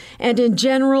color and, in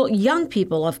general, young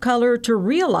people of color to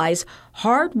realize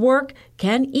hard work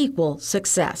can equal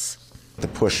success. The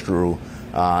push through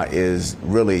is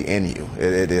really in you.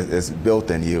 It's built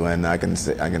in you, and I can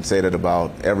say that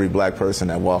about every black person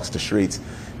that walks the streets,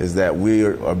 is that we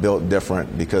are built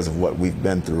different because of what we've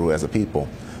been through as a people.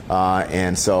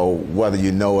 And so whether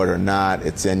you know it or not,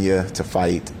 it's in you to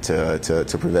fight,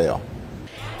 to prevail.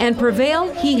 And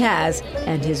prevail he has,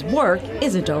 and his work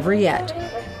isn't over yet.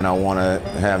 And I want to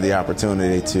have the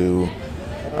opportunity to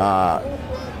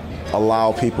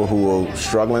allow people who are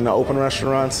struggling to open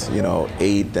restaurants,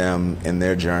 aid them in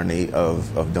their journey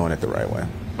of doing it the right way.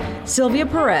 Sylvia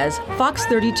Perez, Fox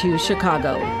 32,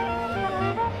 Chicago.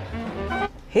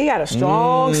 He got a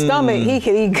strong stomach. He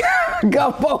can eat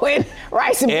gumbo and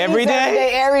rice and beans every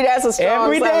day. Every day. That's a strong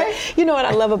every stomach. day. You know what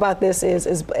I love about this is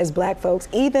as black folks,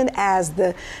 even as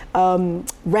the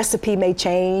recipe may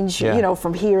change,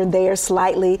 from here and there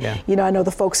slightly. Yeah. I know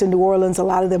the folks in New Orleans, a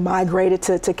lot of them migrated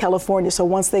to California. So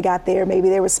once they got there, maybe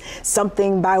there was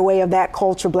something by way of that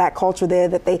culture, black culture there,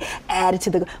 that they added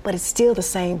to but it's still the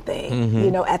same thing.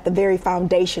 Mm-hmm. At the very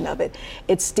foundation of it,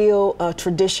 it's still a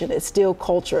tradition. It's still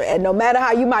culture. And no matter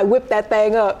how you might whip that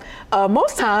thing up,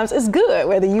 most times it's good,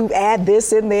 whether you add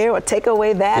this in there or take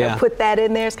away that or put that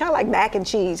in there. It's kind of like mac and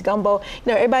cheese, gumbo.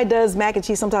 Everybody does mac and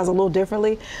cheese sometimes a little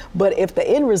differently, but if the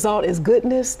end result is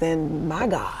goodness, then my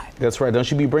God. That's right. Don't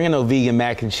you be bringing no vegan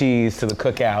mac and cheese to the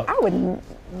cookout. I would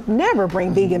never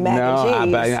bring vegan mac and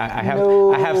cheese.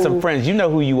 I have some friends. You know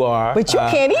who you are. But you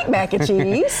can't eat mac and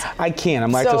cheese. I can.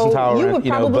 I'm lactose intolerant. You would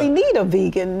probably need a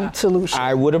vegan solution.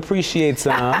 I would appreciate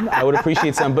some.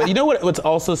 But you know what's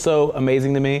also so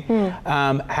amazing to me?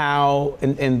 How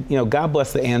God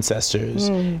bless the ancestors,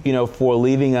 for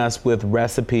leaving us with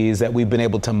recipes that we've been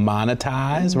able to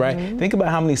monetize, right? Think about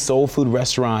how many soul food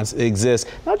restaurants exist,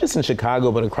 not just in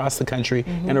Chicago, but across the country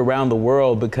and around the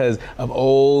world because of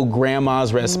old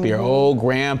grandma's recipe or old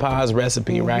grandpa's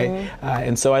recipe, right?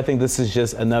 And so I think this is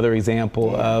just another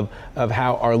example of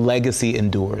how our legacy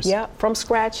endures. Yeah, from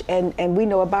scratch, and we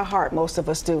know it by heart, most of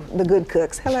us do, the good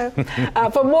cooks. Hello.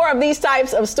 For more of these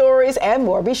types of stories and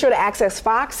more, be sure to access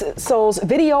Fox Soul's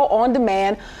video on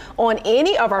demand on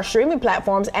any of our streaming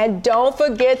platforms, and don't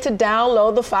forget to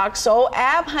download the Fox Soul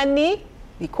app, honey.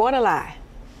 Be caught alive.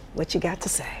 What you got to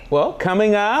say? Well,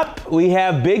 coming up, we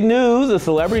have big news. A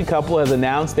celebrity couple has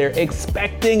announced they're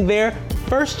expecting their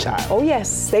first child. Oh,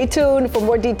 yes. Stay tuned for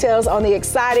more details on the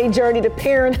exciting journey to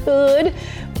parenthood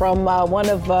from one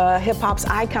of hip-hop's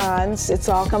icons. It's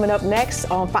all coming up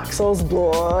next on Fox Soul's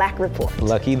Black Report.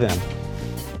 Lucky them.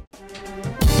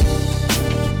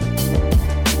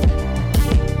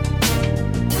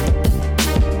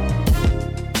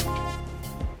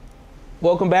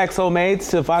 Welcome back,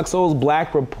 Soulmates, to Fox Soul's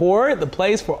Black Report, the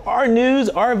place for our news,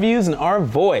 our views, and our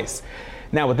voice.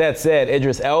 Now, with that said,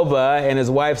 Idris Elba and his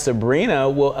wife Sabrina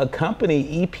will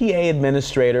accompany EPA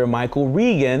Administrator Michael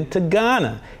Regan to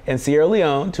Ghana and Sierra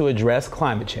Leone to address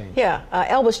climate change. Yeah,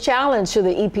 Elba's challenge to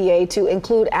the EPA to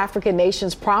include African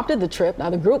nations prompted the trip. Now,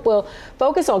 the group will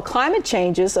focus on climate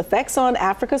change's effects on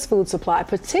Africa's food supply,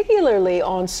 particularly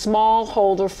on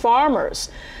smallholder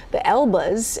farmers. The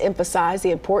Elbas emphasize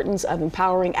the importance of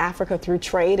empowering Africa through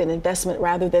trade and investment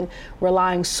rather than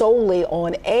relying solely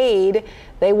on aid.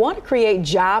 They want to create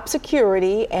job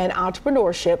security and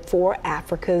entrepreneurship for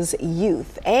Africa's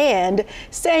youth. And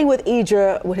staying with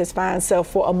his fine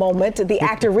self for a moment, the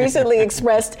actor recently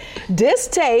expressed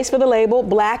distaste for the label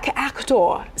Black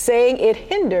Actor, saying it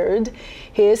hindered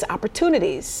his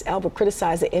opportunities. Elba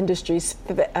criticized the industry's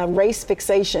race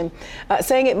fixation,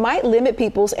 saying it might limit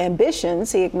people's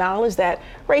ambitions. He acknowledged that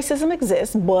racism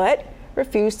exists, but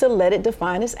refused to let it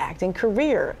define his acting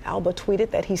career. Elba tweeted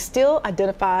that he still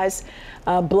identifies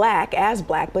black,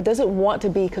 but doesn't want to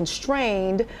be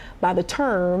constrained by the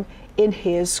term in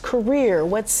his career.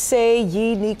 What say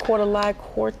ye, ni quarter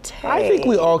corte? I think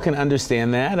we all can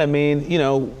understand that. I mean,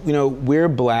 we're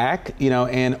black,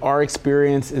 and our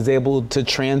experience is able to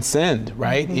transcend,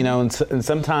 right? Mm-hmm. And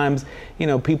sometimes,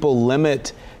 people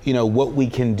limit, what we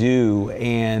can do,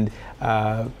 and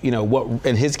what,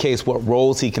 in his case, what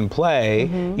roles he can play,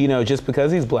 mm-hmm. Just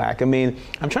because he's black. I mean,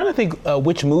 I'm trying to think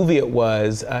which movie it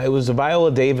was. It was a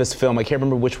Viola Davis film. I can't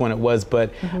remember which one it was,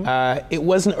 but mm-hmm. It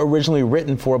wasn't originally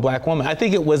written for a black woman. I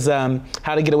think it was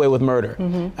How to Get Away with Murder.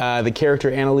 Mm-hmm. The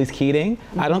character Annalise Keating.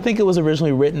 Mm-hmm. I don't think it was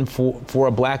originally written for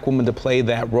a black woman to play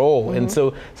that role. Mm-hmm. And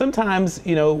so sometimes,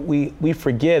 we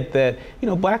forget that,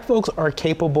 black folks are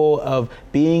capable of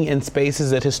being in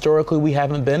spaces that historically we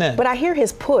haven't been in. But I hear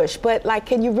his push, but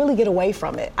can you really get away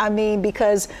from it? I mean,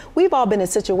 because we've all been in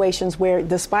situations where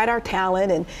despite our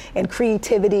talent and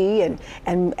creativity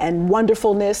and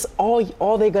wonderfulness,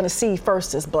 all they're gonna see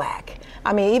first is black.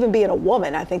 I mean, even being a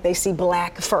woman, I think they see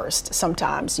black first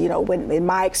sometimes, when in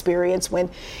my experience,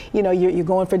 when, you're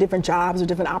going for different jobs or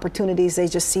different opportunities, they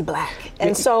just see black.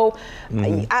 And so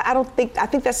mm-hmm. I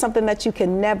think that's something that you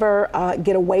can never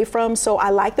get away from. So I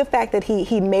like the fact that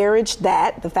he married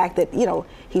that, the fact that,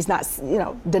 he's not,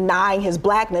 denying his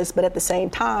blackness, but at the same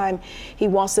time, he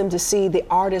wants them to see the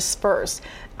artist first.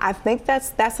 I think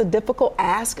that's a difficult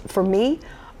ask for me.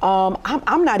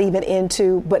 I'm not even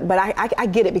into, but I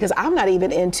get it, because I'm not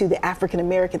even into the African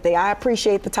American thing. I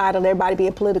appreciate the title and everybody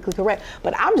being politically correct,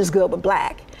 but I'm just good with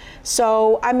black.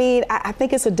 So, I mean, I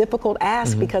think it's a difficult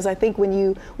ask, mm-hmm. because I think when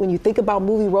you think about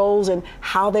movie roles and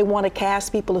how they want to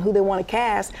cast people and who they want to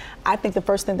cast, I think the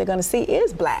first thing they're going to see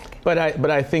is black. But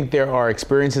I think there are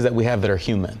experiences that we have that are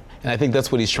human. And I think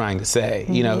that's what he's trying to say,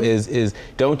 mm-hmm. is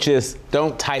don't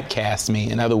typecast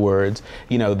me. In other words,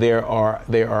 there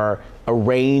are a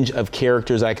range of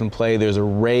characters I can play. There's a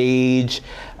range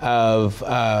of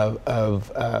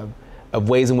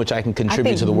ways in which I can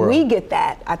contribute to the world. We get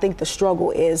that. I think the struggle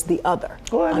is the other.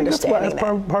 Well, I think that's part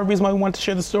of the reason why we want to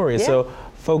share the story. Yeah. So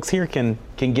folks here can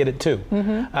get it too.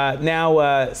 Mm-hmm.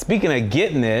 Now, speaking of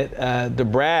getting it, the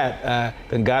brat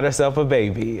done got herself a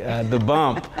baby. The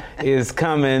bump is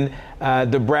coming.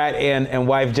 The brat and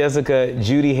wife Jessica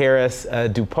Judy Harris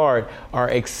Dupart are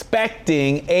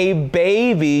expecting a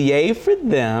baby. Yay for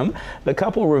them. The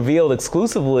couple revealed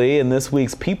exclusively in this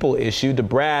week's People issue. The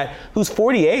brat, who's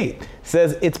 48,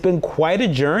 says it's been quite a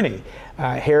journey.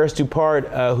 Harris Dupart,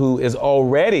 who is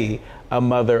already a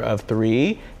mother of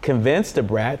 3, convinced the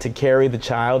brat to carry the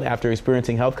child after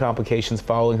experiencing health complications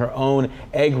following her own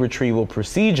egg retrieval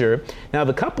procedure. Now,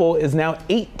 the couple is now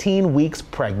 18 weeks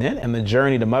pregnant, and the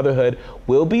journey to motherhood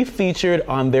will be featured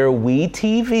on their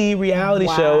WeTV reality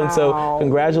show. And so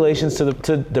congratulations to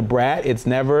the brat. It's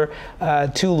never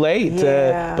too late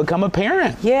to become a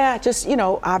parent. Yeah, just,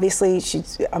 obviously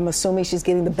I'm assuming she's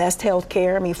getting the best health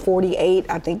care. I mean, 48,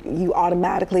 I think you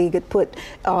automatically get put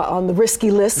on the risky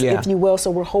list, if you will.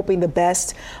 So we're hoping the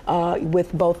best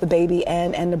with both the baby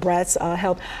and the brat's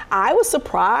health. I was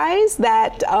surprised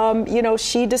that,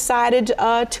 she decided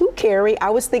to carry.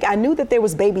 I knew that there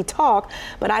was baby talk,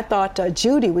 but I thought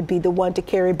Judy would be the one to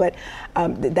carry. But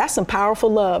that's some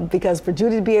powerful love, because for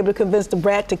Judy to be able to convince the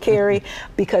brat to carry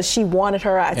because she wanted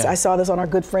her, I saw this on our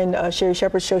good friend Sherry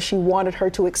Shepherd's show, she wanted her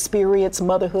to experience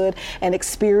motherhood and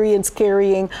experience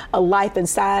carrying a life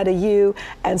inside of you.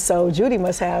 And so Judy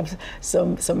must have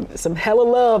some hella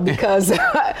love, because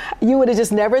you would have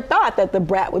just never thought that the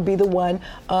brat would be the one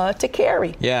to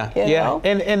carry. Yeah.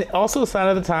 And also a sign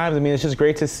of the times. I mean, it's just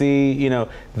great to see,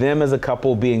 them as a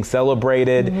couple being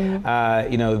celebrated, mm-hmm.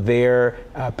 Their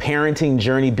parenting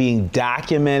journey being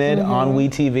documented mm-hmm. on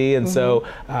WeTV. And so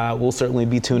we'll certainly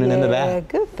be tuning into that. Yeah,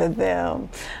 good for them.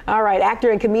 All right, actor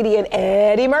and comedian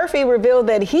Eddie Murphy revealed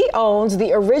that he owns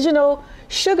the original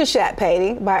Sugar Shack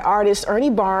painting by artist Ernie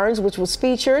Barnes, which was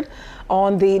featured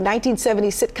on the 1970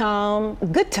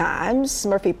 sitcom Good Times.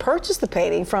 Murphy purchased the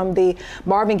painting from the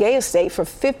Marvin Gaye estate for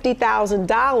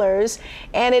 $50,000,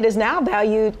 and it is now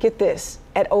valued, get this,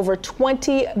 at over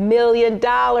 $20 million.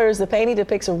 The painting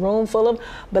depicts a room full of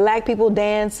black people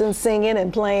dancing, singing,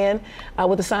 and playing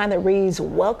with a sign that reads,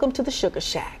 "Welcome to the Sugar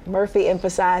Shack." Murphy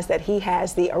emphasized that he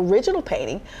has the original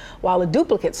painting, while a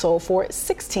duplicate sold for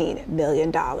 $16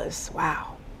 million.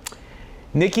 Wow.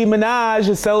 Nicki Minaj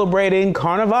is celebrating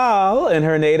Carnival in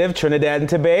her native Trinidad and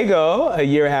Tobago a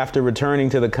year after returning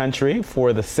to the country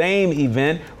for the same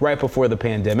event right before the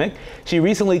pandemic. She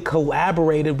recently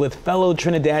collaborated with fellow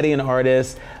Trinidadian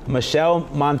artists Michelle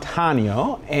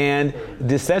Montano and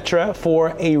Dicetra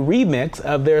for a remix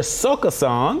of their soca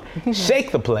song,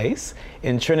 Shake the Place.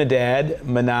 In Trinidad,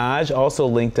 Minaj also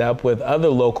linked up with other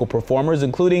local performers,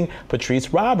 including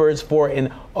Patrice Roberts, for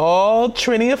an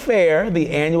all-Trini affair. The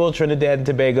annual Trinidad and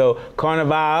Tobago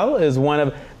Carnival is one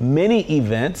of many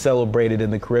events celebrated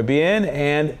in the Caribbean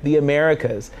and the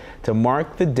Americas to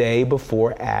mark the day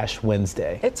before Ash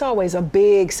Wednesday. It's always a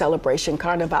big celebration,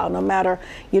 Carnival, no matter,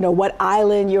 what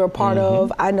island you're a part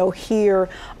of. I know here,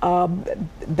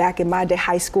 back in my day,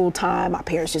 high school time, my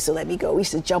parents used to let me go. We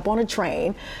used to jump on a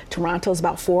train. Toronto's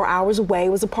about 4 hours away. It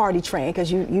was a party train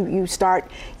because you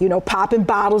start, popping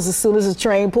bottles as soon as the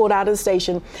train pulled out of the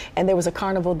station. And there was a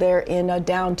carnival there in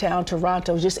downtown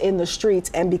Toronto, just in the streets.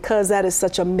 And because that is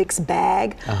such a mixed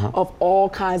bag of all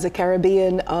kinds of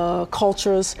Caribbean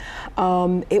cultures,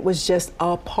 it was just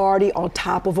a party on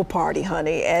top of a party,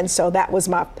 honey. And so that was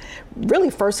my really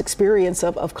first experience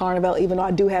of Carnival, even though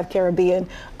I do have Caribbean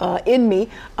in me.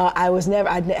 I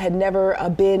had never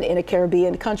been in a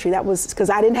Caribbean country. That was because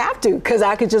I didn't have to, because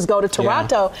I could just go to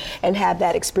Toronto and have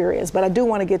that experience. But I do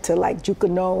want to get to like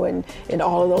Jukano and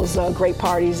all of those great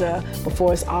parties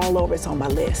before it's all over. It's on my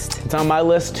list. It's on my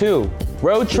list too.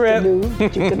 Road trip.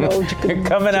 Jukano.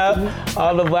 Coming up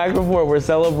on the Black Report, we're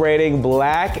celebrating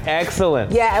Black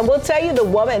excellence. Yeah, and we'll tell you the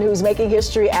woman who's making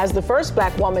history as the first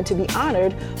Black woman to be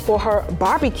honored for her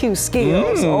barbecue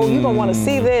skills. Oh, you're going to want to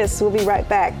see this. We'll be right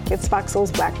back. It's Fox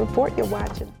Soul's Black Report you're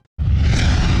watching.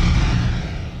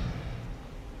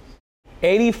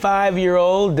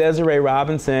 85-year-old Desiree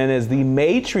Robinson is the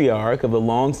matriarch of the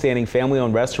long-standing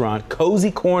family-owned restaurant Cozy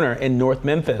Corner in North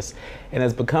Memphis and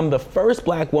has become the first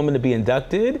Black woman to be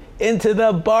inducted into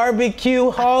the Barbecue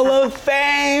Hall of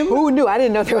Fame. Who knew? I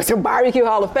didn't know there was a Barbecue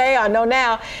Hall of Fame. I know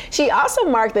now. She also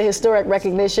marked the historic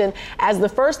recognition as the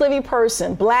first living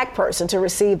person, Black person, to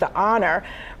receive the honor.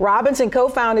 Robinson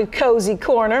co-founded Cozy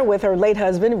Corner with her late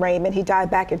husband, Raymond. He died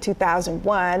back in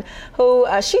 2001, who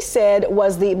she said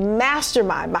was the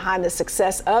mastermind behind the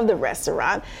success of the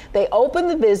restaurant. They opened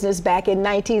the business back in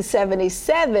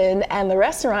 1977, and the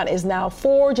restaurant is now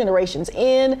 4 generations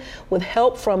in with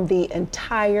help from the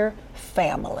entire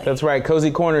family. That's right.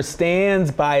 Cozy Corner stands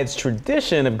by its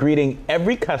tradition of greeting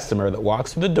every customer that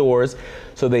walks through the doors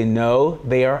so they know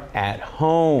they are at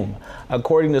home.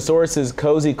 According to sources,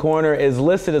 Cozy Corner is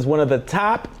listed as one of the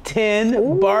top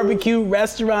 10 barbecue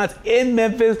restaurants in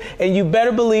Memphis, and you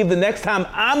better believe the next time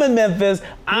I'm in Memphis,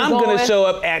 I'm going to show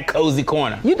up at Cozy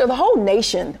Corner. The whole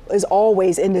nation is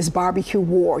always in this barbecue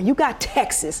war. You got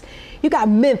Texas, you got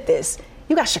Memphis,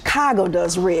 you got Chicago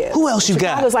does ribs. Who else you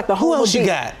got? Chicago's like the home Who else of you beef.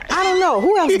 got? I don't know.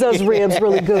 Who else does ribs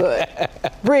really good?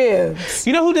 Ribs.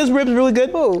 You know who does ribs really good?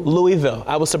 Who? Louisville.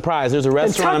 I was surprised. There's a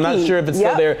restaurant, Kentucky. I'm not sure if it's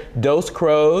still there, Dos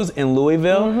Crows in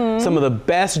Louisville. Some of the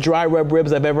best dry rub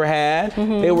ribs I've ever had.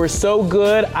 They were so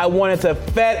good, I wanted to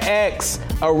FedEx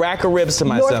a rack of ribs to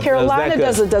myself. North Carolina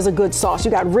does a good sauce.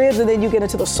 You got ribs, and then you get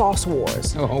into the sauce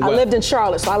wars. I lived in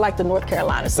Charlotte, so I like the North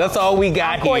Carolina sauce. That's all we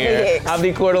got here. I'm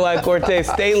the Cordeline Cortez.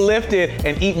 Stay lifted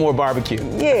and eat more barbecue.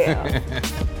 Yeah.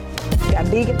 Got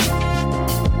vegan.